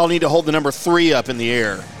 they all need to hold the number 3 up in the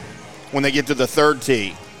air when they get to the third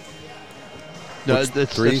tee. No,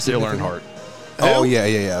 that's Dale Earnhardt. Oh,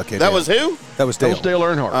 yeah. Okay. That was who? That was That Dale. was Dale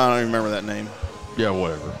Earnhardt. I don't even remember that name. Yeah,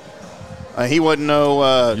 whatever. He wouldn't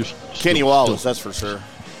know Just Kenny still- Wallace, that's for sure.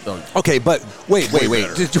 Okay, but wait.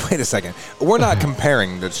 better. Just wait a second. We're not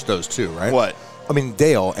comparing those two, right? What? I mean,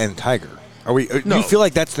 Dale and Tiger. Are we? No. You feel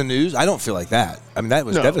like that's the news? I don't feel like that. I mean, that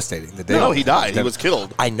was No. devastating. The Dale. No, he died. He was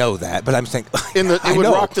killed. I know that, but I'm saying It would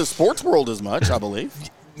rock the sports world as much, I believe.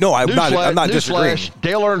 No, I'm not disagreeing.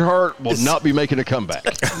 Dale Earnhart will not be making a comeback.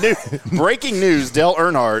 Breaking news: Dale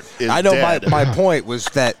Earnhardt is I know dead. my point was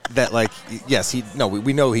that like yes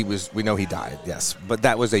we know he died, yes, but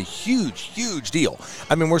that was a huge deal.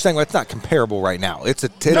 I mean, we're saying it's not comparable right now. It's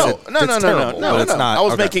terrible, but it's not. I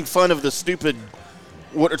was okay. making fun of the stupid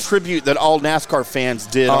a tribute that all NASCAR fans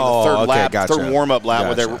did on the third lap, gotcha. third warm-up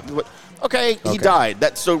lap. Gotcha. Okay, he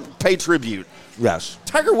died. So pay tribute. Yes.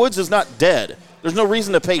 Tiger Woods is not dead. There's no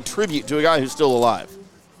reason to pay tribute to a guy who's still alive.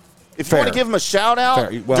 If you want to give him a shout-out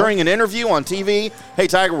during an interview on TV, hey,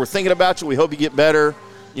 Tiger, we're thinking about you. We hope you get better.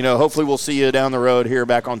 Hopefully we'll see you down the road here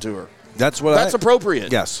back on tour. That's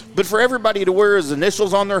appropriate. Yes. But for everybody to wear his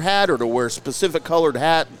initials on their hat or to wear a specific colored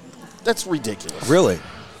hat, that's ridiculous. Really?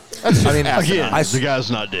 That's Again, asinine. the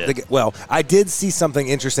guy's not dead. I did see something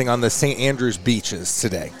interesting on the St. Andrews beaches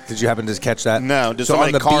today. Did you happen to catch that? No. Did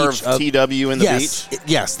somebody carve TW in the beach?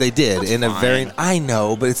 Yes, they did. That's I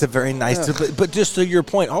know, but it's a very nice. But just to your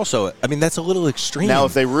point, also, I mean, that's a little extreme. Now,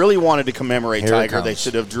 if they really wanted to commemorate Here it Tiger, they comes.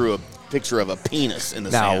 should have drew a picture of a penis in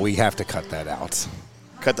the now sand. we have to cut that out.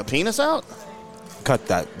 Cut the penis out? Cut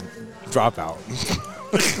that. Drop out.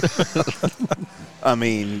 I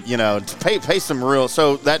mean, to pay some real.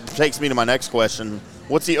 So that takes me to my next question.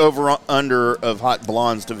 What's the over-under of hot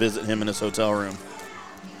blondes to visit him in his hotel room?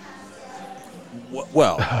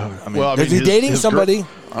 Well, I mean, Well, I is he mean, dating his somebody?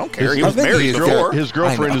 I don't care. He I was think married he's before. His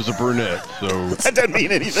girlfriend I know. is a brunette, so That doesn't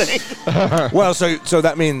mean anything. Well, so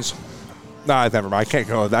that means. No, never mind. I can't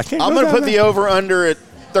go. I'm going to put the over-under at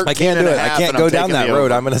 13 I can't and do a it. I half, can't and go I'm down taking that the road.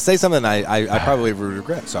 over. I'm going to say something I probably would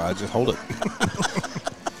regret, so I just hold it.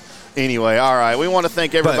 Anyway, all right. We want to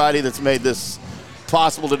thank everybody that's made this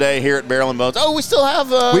possible today here at Barrel and Bones. Oh, we still have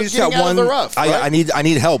We just Getting got Out one. of the Rough. Right? I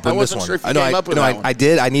need help I in this wasn't one. sure if you I know came up with that one. I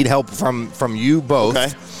did. I need help from you both. Okay.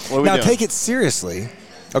 What are we now doing? take it seriously.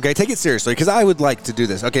 Okay, take it seriously because I would like to do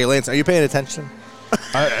this. Okay, Lance, are you paying attention?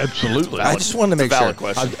 absolutely. I just wanted to make valid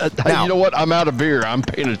sure. question. Hey, Now- you know what? I'm out of beer. I'm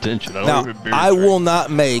paying attention. I don't Now, even beer I drink. will not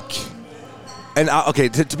make. And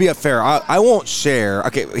to be fair, I won't share.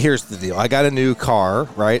 Okay, here's the deal. I got a new car,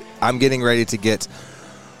 right? I'm getting ready to get.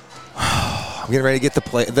 I'm getting ready to get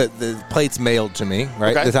the plates mailed to me,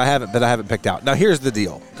 right? Okay. That I haven't picked out. Now here's the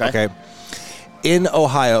deal. Okay. In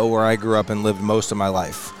Ohio, where I grew up and lived most of my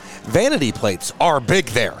life, vanity plates are big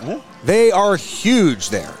there. They are huge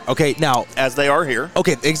there. Okay, now. As they are here.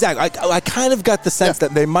 Okay, exactly. I kind of got the sense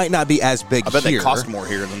that they might not be as big I bet here. they cost more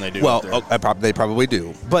here than they do Well, up there. they probably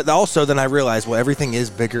do. But also then I realized, well, everything is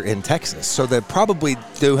bigger in Texas. So they probably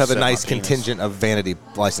do have a Except my nice penis. contingent of vanity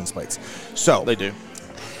license plates. So They do.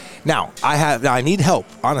 now I need help,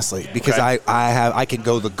 honestly, because Okay. I can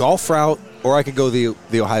go the golf route or I could go the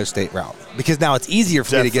Ohio State route. Because now it's easier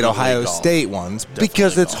for me to get Definitely Ohio golf. State ones Definitely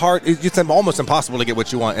because it's golf. hard. It's almost impossible to get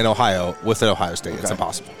what you want in Ohio with an Ohio State. It's Okay.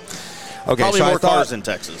 impossible. Okay, Probably so more I thought, cars in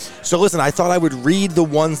Texas. so listen, I thought I would read the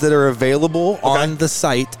ones that are available on the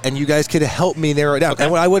site, and you guys could help me narrow it down. Okay.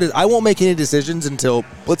 And what I won't make any decisions until,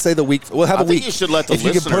 let's say, the week. We'll have I a think week. you should let the if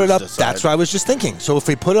you can put it listeners up, decide. that's what I was just thinking. So if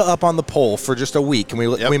we put it up on the poll for just a week, and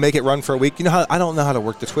we make it run for a week, you know how I don't know how to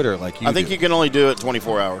work the Twitter like you. I think do. you can only do it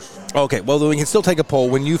 24 hours. Okay, well, then we can still take a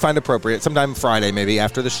poll when you find appropriate, sometime Friday maybe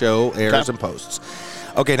after the show airs Okay. and posts.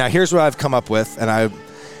 Okay, now here's what I've come up with, and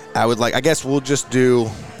I would like, I guess we'll just do,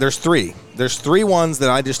 there's three ones that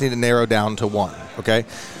I just need to narrow down to one, okay?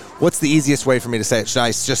 What's the easiest way for me to say it? Should I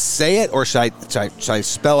just say it, or should I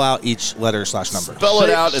spell out each letter / number? Spell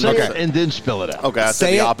it out and then spell it out. Okay, I said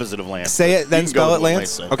Say the it. opposite of Lance. Say it, then You can go spell with it, what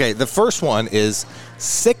Lance. Lance said. Okay, the first one is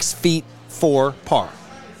 6 feet 4 par.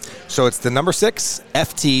 So it's the number 6,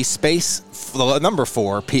 FT, space, the number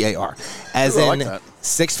 4, PAR. As Ooh, I in like that.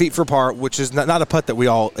 6 feet for par, which is not a putt that we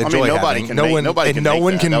all enjoy nobody having. can no make- one, nobody and can no make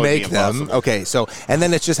one that. can That would be make them. impossible. Okay, so, and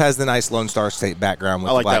then it just has the nice Lone Star State background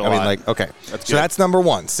with I like black. that a lot. like, okay. That's so good. that's number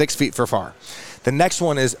 1, 6 feet for par. The next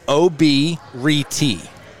one is OB re-tee.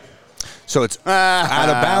 So it's out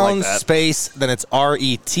of I bounds, like that. space, then it's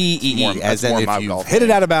RETEE, More- as that's in more if my you've golf hit it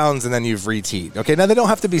game. out of bounds and then you've re-teed. Okay, now they don't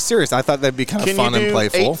have to be serious. I thought that'd be kind of Can fun you and do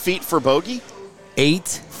playful. 8 feet for bogey? 8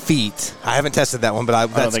 feet. I haven't tested that one, but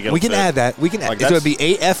think it'll we can fit. add that. We can Like add, so that's- it'd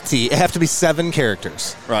be AFT. It have to be 7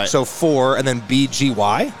 characters. Right. So 4 and then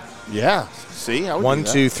BGY. Yeah. See, I would 1, do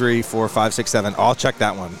that. 2, 3, 4, 5, 6, 7. I'll check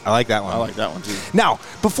that one. I like that one. I like that one too. Now,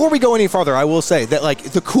 before we go any farther, I will say that like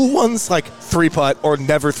the cool ones, like 3-putt or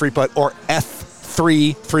never 3-putt or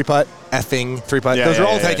F3 3-putt, effing 3-putt. Yeah, those yeah, are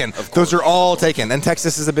all yeah, taken. of Those course. are all taken. And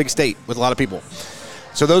Texas is a big state with a lot of people.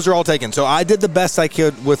 So those are all taken. So I did the best I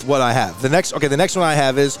could with what I have. The next one I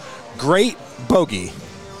have is Great Bogey.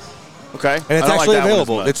 Okay. And it's I don't like actually that one as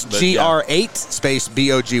available. much, It's but yeah. GR8 space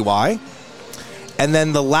BOGY. And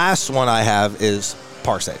then the last one I have is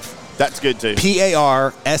Par Save. That's good too.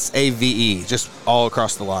 PARSAVE, just all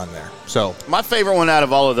across the lawn there. So, My favorite one out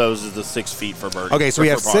of all of those is the 6 feet for birdie. okay, so Or we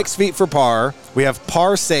have for par. 6 feet for par, we have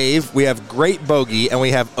Par Save, we have Great Bogey, and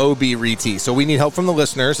we have OB re-tee. So we need help from the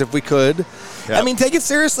listeners if we could. Yep. I mean, take it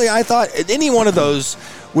seriously. I thought any one of those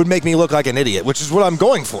would make me look like an idiot, which is what I'm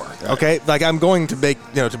going for. Okay, like I'm going to make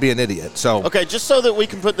to be an idiot. So Okay, just so that we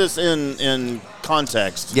can put this in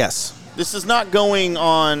context. yes. This is not going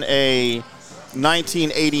on a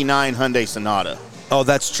 1989 Hyundai Sonata. Oh,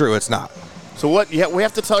 that's true. It's not. So what? Yeah, we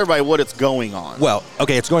have to tell everybody what it's going on. Well,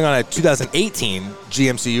 okay, it's going on a 2018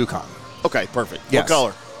 GMC Yukon. Okay, perfect. Yes. What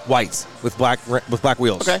color? White with black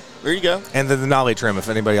wheels. Okay, there you go. And the Denali trim, if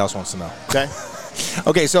anybody else wants to know. Okay.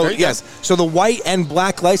 Okay, so There you yes, so the white and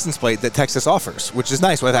black license plate that Texas offers, which is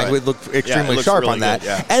nice. I think Right. would look extremely looks sharp really on that. good,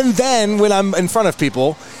 yeah. And then when I'm in front of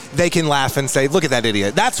people, they can laugh and say, "Look at that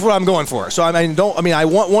idiot." That's what I'm going for. So I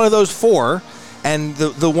want one of those 4, and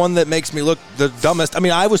the one that makes me look the dumbest. I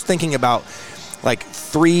mean, I was thinking about like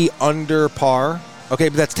 3 under par. Okay,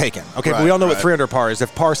 but that's taken. Okay, but we all know what Right. 3 under par is.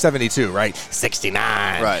 If par 72, right?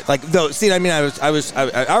 69. Right. Like though. See, I mean, I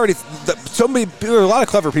already. There are a lot of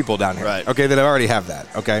clever people down here. Right. Okay, that already have that.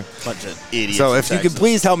 Okay. Bunch of idiots. So in if you could Texas.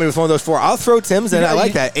 please help me with one of those 4, I'll throw Tim's in. I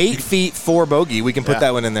like that 8 feet 4 bogey. We can put Yeah.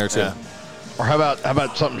 that one in there too. Yeah. Or how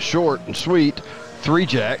about something short and sweet? 3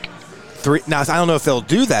 jack. 3. Now I don't know if they'll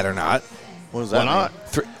do that or not. What does that Why not?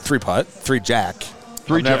 mean? 3 putt, 3 jack.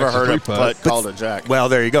 3 I've never jack's a heard of 3-putt. putt called a jack. Well,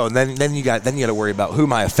 there you go. And then you got to worry about who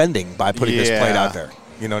am I offending by putting this plate Yeah. out there.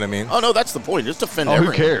 You know what I mean? Oh no, that's the point. Just defend Oh, who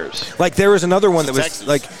everyone. cares? Like there was another one that was Texas.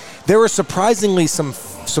 like there were surprisingly some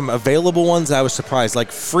available ones. I was surprised.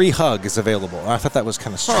 Like Free Hug is available. I thought that was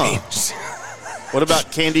kind of strange. What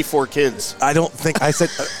about candy for kids? I don't think I said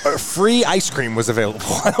free ice cream was available.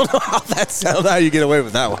 I don't know how that sounds. How you get away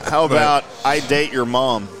with that one? How But- about I date your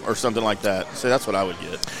mom or something like that? So that's what I would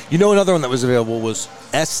get. You know, another one that was available was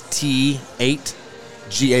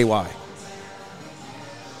ST8GAY.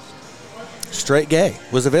 Straight gay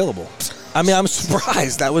was available. I mean, I'm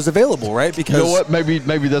surprised that was available, right? Because You know what? Maybe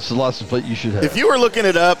that's the license plate you should have. If you were looking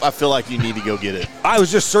it up, I feel like you need to go get it. I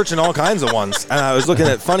was just searching all kinds of ones, and I was looking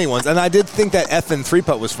at funny ones, and I did think that F and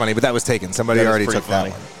 3-putt was funny, but that was taken. Somebody That is already pretty took funny.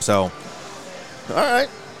 that one. So, All right.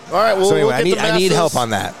 Well, so anyway, we'll get the I need masses. help on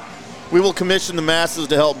that. We will commission the masses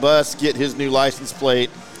to help Bus get his new license plate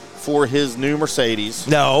for his new Mercedes,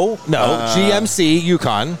 No, GMC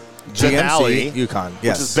Yukon. Denali, GMC Yukon. which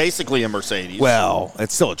Yes. is basically a Mercedes. Well,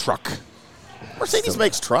 it's still a truck. Mercedes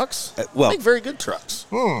makes trucks. well- They make very good trucks.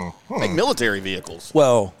 Make military vehicles.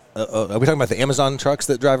 Well, are we talking about the Amazon trucks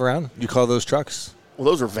that drive around? You call those trucks? Well,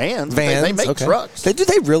 those are vans. Vans. They make okay. trucks. Do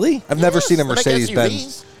they really? I've never Yes, seen a they make Mercedes-Benz.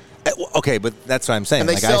 SUVs. Okay, but that's what I'm saying. And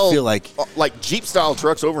they Like sell I feel like Jeep style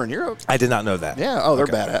trucks over in Europe. I did not know that. Yeah. Oh, they're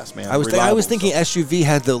Okay. badass, man. I was Reliable, thinking so. SUV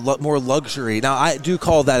had the more luxury. Now I do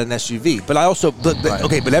call that an SUV, but I also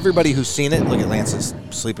okay. But everybody who's seen it, look at Lance is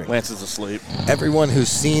sleeping. Lance is asleep. Everyone who's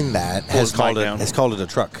seen that has his mic down. called it a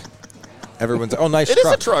truck. Everyone's oh nice. It is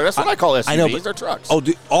truck. a truck. That's what I call SUVs. I know, but- They're trucks. Oh,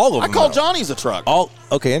 all of I them. call though. Johnny's a truck. All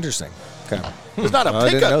okay. Interesting. Okay. It's not a I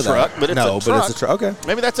didn't know pickup that. truck, but it's no, a truck. but it's a truck. Okay.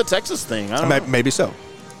 Maybe that's a Texas thing. I don't know. Maybe so.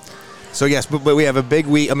 So yes, but we have a big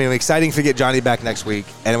week. I mean, exciting to get Johnny back next week,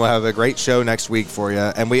 and we'll have a great show next week for you.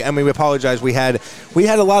 And we apologize. We had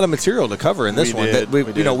a lot of material to cover in this We one did. that we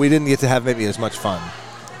We did. we didn't get to have maybe as much fun.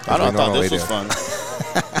 I thought normally this was do. fun.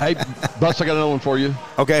 Hey, Bus, I got another one for you.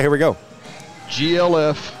 Okay, here we go.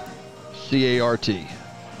 GLF CART.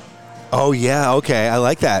 Oh, yeah, okay. I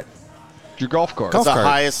like that. Your golf cart. It's the cart.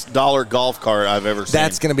 highest dollar golf cart I've ever seen.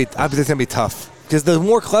 That's going to be tough. Because the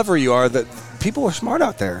more clever you are, the people are smart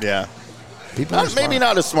out there. Yeah. People are smart. Maybe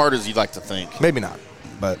not as smart as you'd like to think. Maybe not,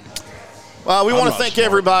 but Well, we want to not thank smart.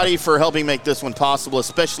 everybody for helping make this one possible,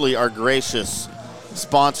 especially our gracious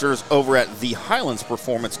sponsors over at the Highlands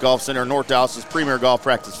Performance Golf Center, North Dallas's premier golf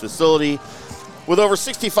practice facility. With over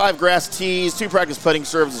 65 grass tees, 2 practice putting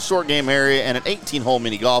serves, a short game area, and an 18-hole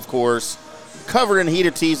mini golf course. Covered in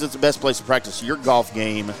heated tees, it's the best place to practice your golf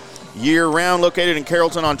game year-round. Located in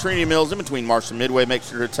Carrollton on Trinity Mills in between Marsh and Midway. Make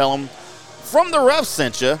sure to tell them From the Rough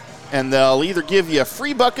sent you, and they'll either give you a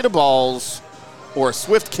free bucket of balls or a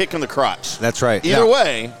swift kick in the crotch. that's right. Either Now-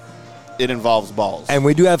 way, it involves balls. And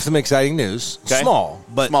we do have some exciting news. Okay. Small,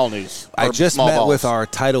 but Small news. I Or just small met balls. with our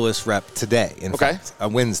Titleist rep today, in Okay. fact,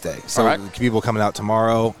 on Wednesday. So All right. people coming out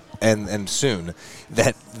tomorrow and soon,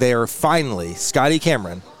 that they are finally, Scotty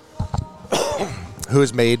Cameron, who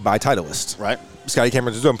is made by Titleist. Right. Scotty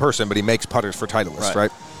Cameron's his own person, but he makes putters for Titleist, Right.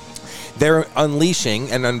 right? They're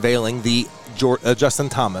unleashing and unveiling the Justin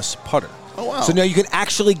Thomas putter. Oh, wow. So now you can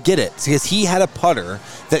actually get it because he had a putter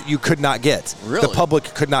that you could not get. Really? The public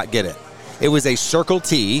could not get it. It was a Circle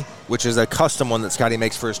T, which is a custom one that Scotty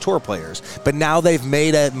makes for his tour players. But now they've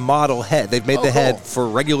made a model head. They've made Oh, the head cool. for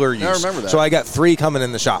regular use. I remember that. So I got 3 coming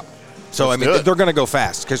in the shop. So That's I mean, good. they're going to go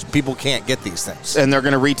fast because people can't get these things. And they're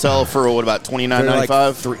going to retail for, what, about They're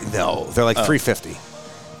 $29.95? like they're like $3.50.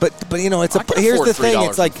 But you know, it's I can here's afford the thing.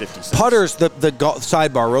 It's like $3.50. putters. The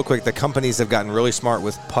sidebar real quick. The companies have gotten really smart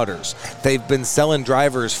with putters. They've been selling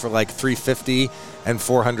drivers for like $350 and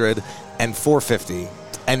 $400 and $450,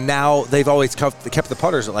 and now they've always kept the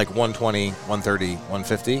putters at like $120, $130,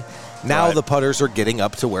 $150. Now Right. the putters are getting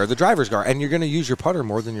up to where the drivers are, and you're going to use your putter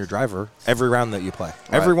more than your driver every round that you play.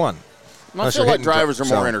 Every one. I Unless feel you're like hitting drivers are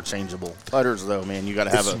more so- interchangeable. Putters, though, man, you got to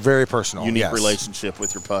have It's a very personal. unique yes. relationship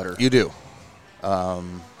with your putter. You do.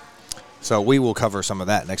 So we will cover some of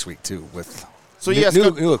that next week too with So, new, yes,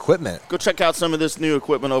 new, go- new equipment. Go check out some of this new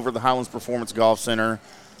equipment over at the Highlands Performance Golf Center,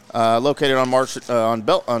 located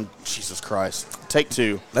on Jesus Christ, take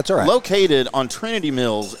 2. That's all right. Located on Trinity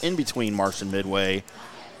Mills, in between Marsh and Midway.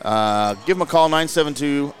 Give them a call,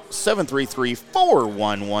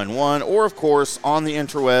 972-733-4111, or of course on the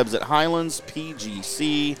interwebs at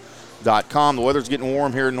HighlandsPGC.com. The weather's getting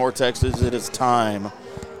warm here in North Texas. It is time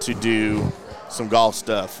to do some golf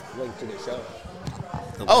stuff.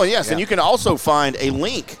 Oh, yes, and you can also find a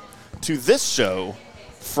link to this show,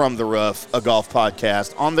 From the Rough, a golf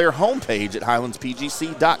podcast, on their homepage at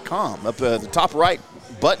HighlandsPGC.com. Up the top right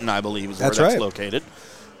button, I believe, is where That's that's right. located.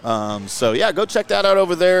 So, yeah, go check that out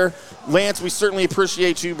over there. Lance, we certainly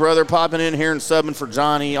appreciate you, brother, popping in here and subbing for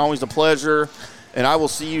Johnny. Always a pleasure. And I will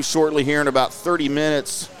see you shortly here in about 30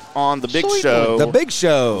 minutes on The Big Show. The Big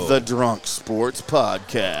Show. The Drunk Sports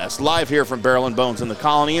Podcast, live here from Barrel and Bones in the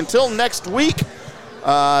Colony. Until next week,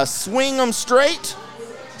 swing them straight,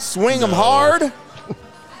 swing them hard,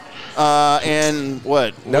 and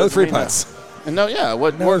what? no What- 3 I mean, putts. No, yeah.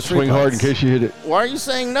 What? No what- three Swing hard in putts. case you hit it. why are you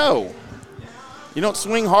saying no? You don't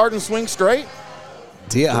swing hard and swing straight?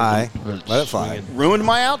 Tee it high. Let it fly. Ruined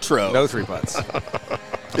my outro. No 3 putts.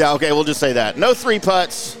 Yeah, okay, we'll just say that. No 3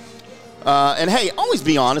 putts. And hey, always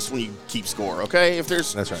be honest when you keep score, okay? If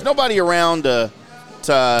there's, That's right. there's nobody around to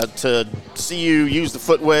see you use the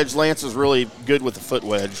foot wedge, Lance is really good with the foot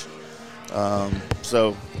wedge.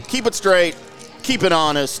 So keep it straight, keep it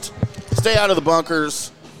honest, stay out of the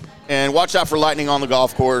bunkers, and watch out for lightning on the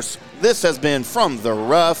golf course. This has been From the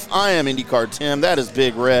Rough. I am IndyCar Tim. That is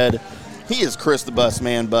Big Red. He is Chris the Bus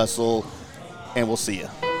Man Bustle. And we'll see you.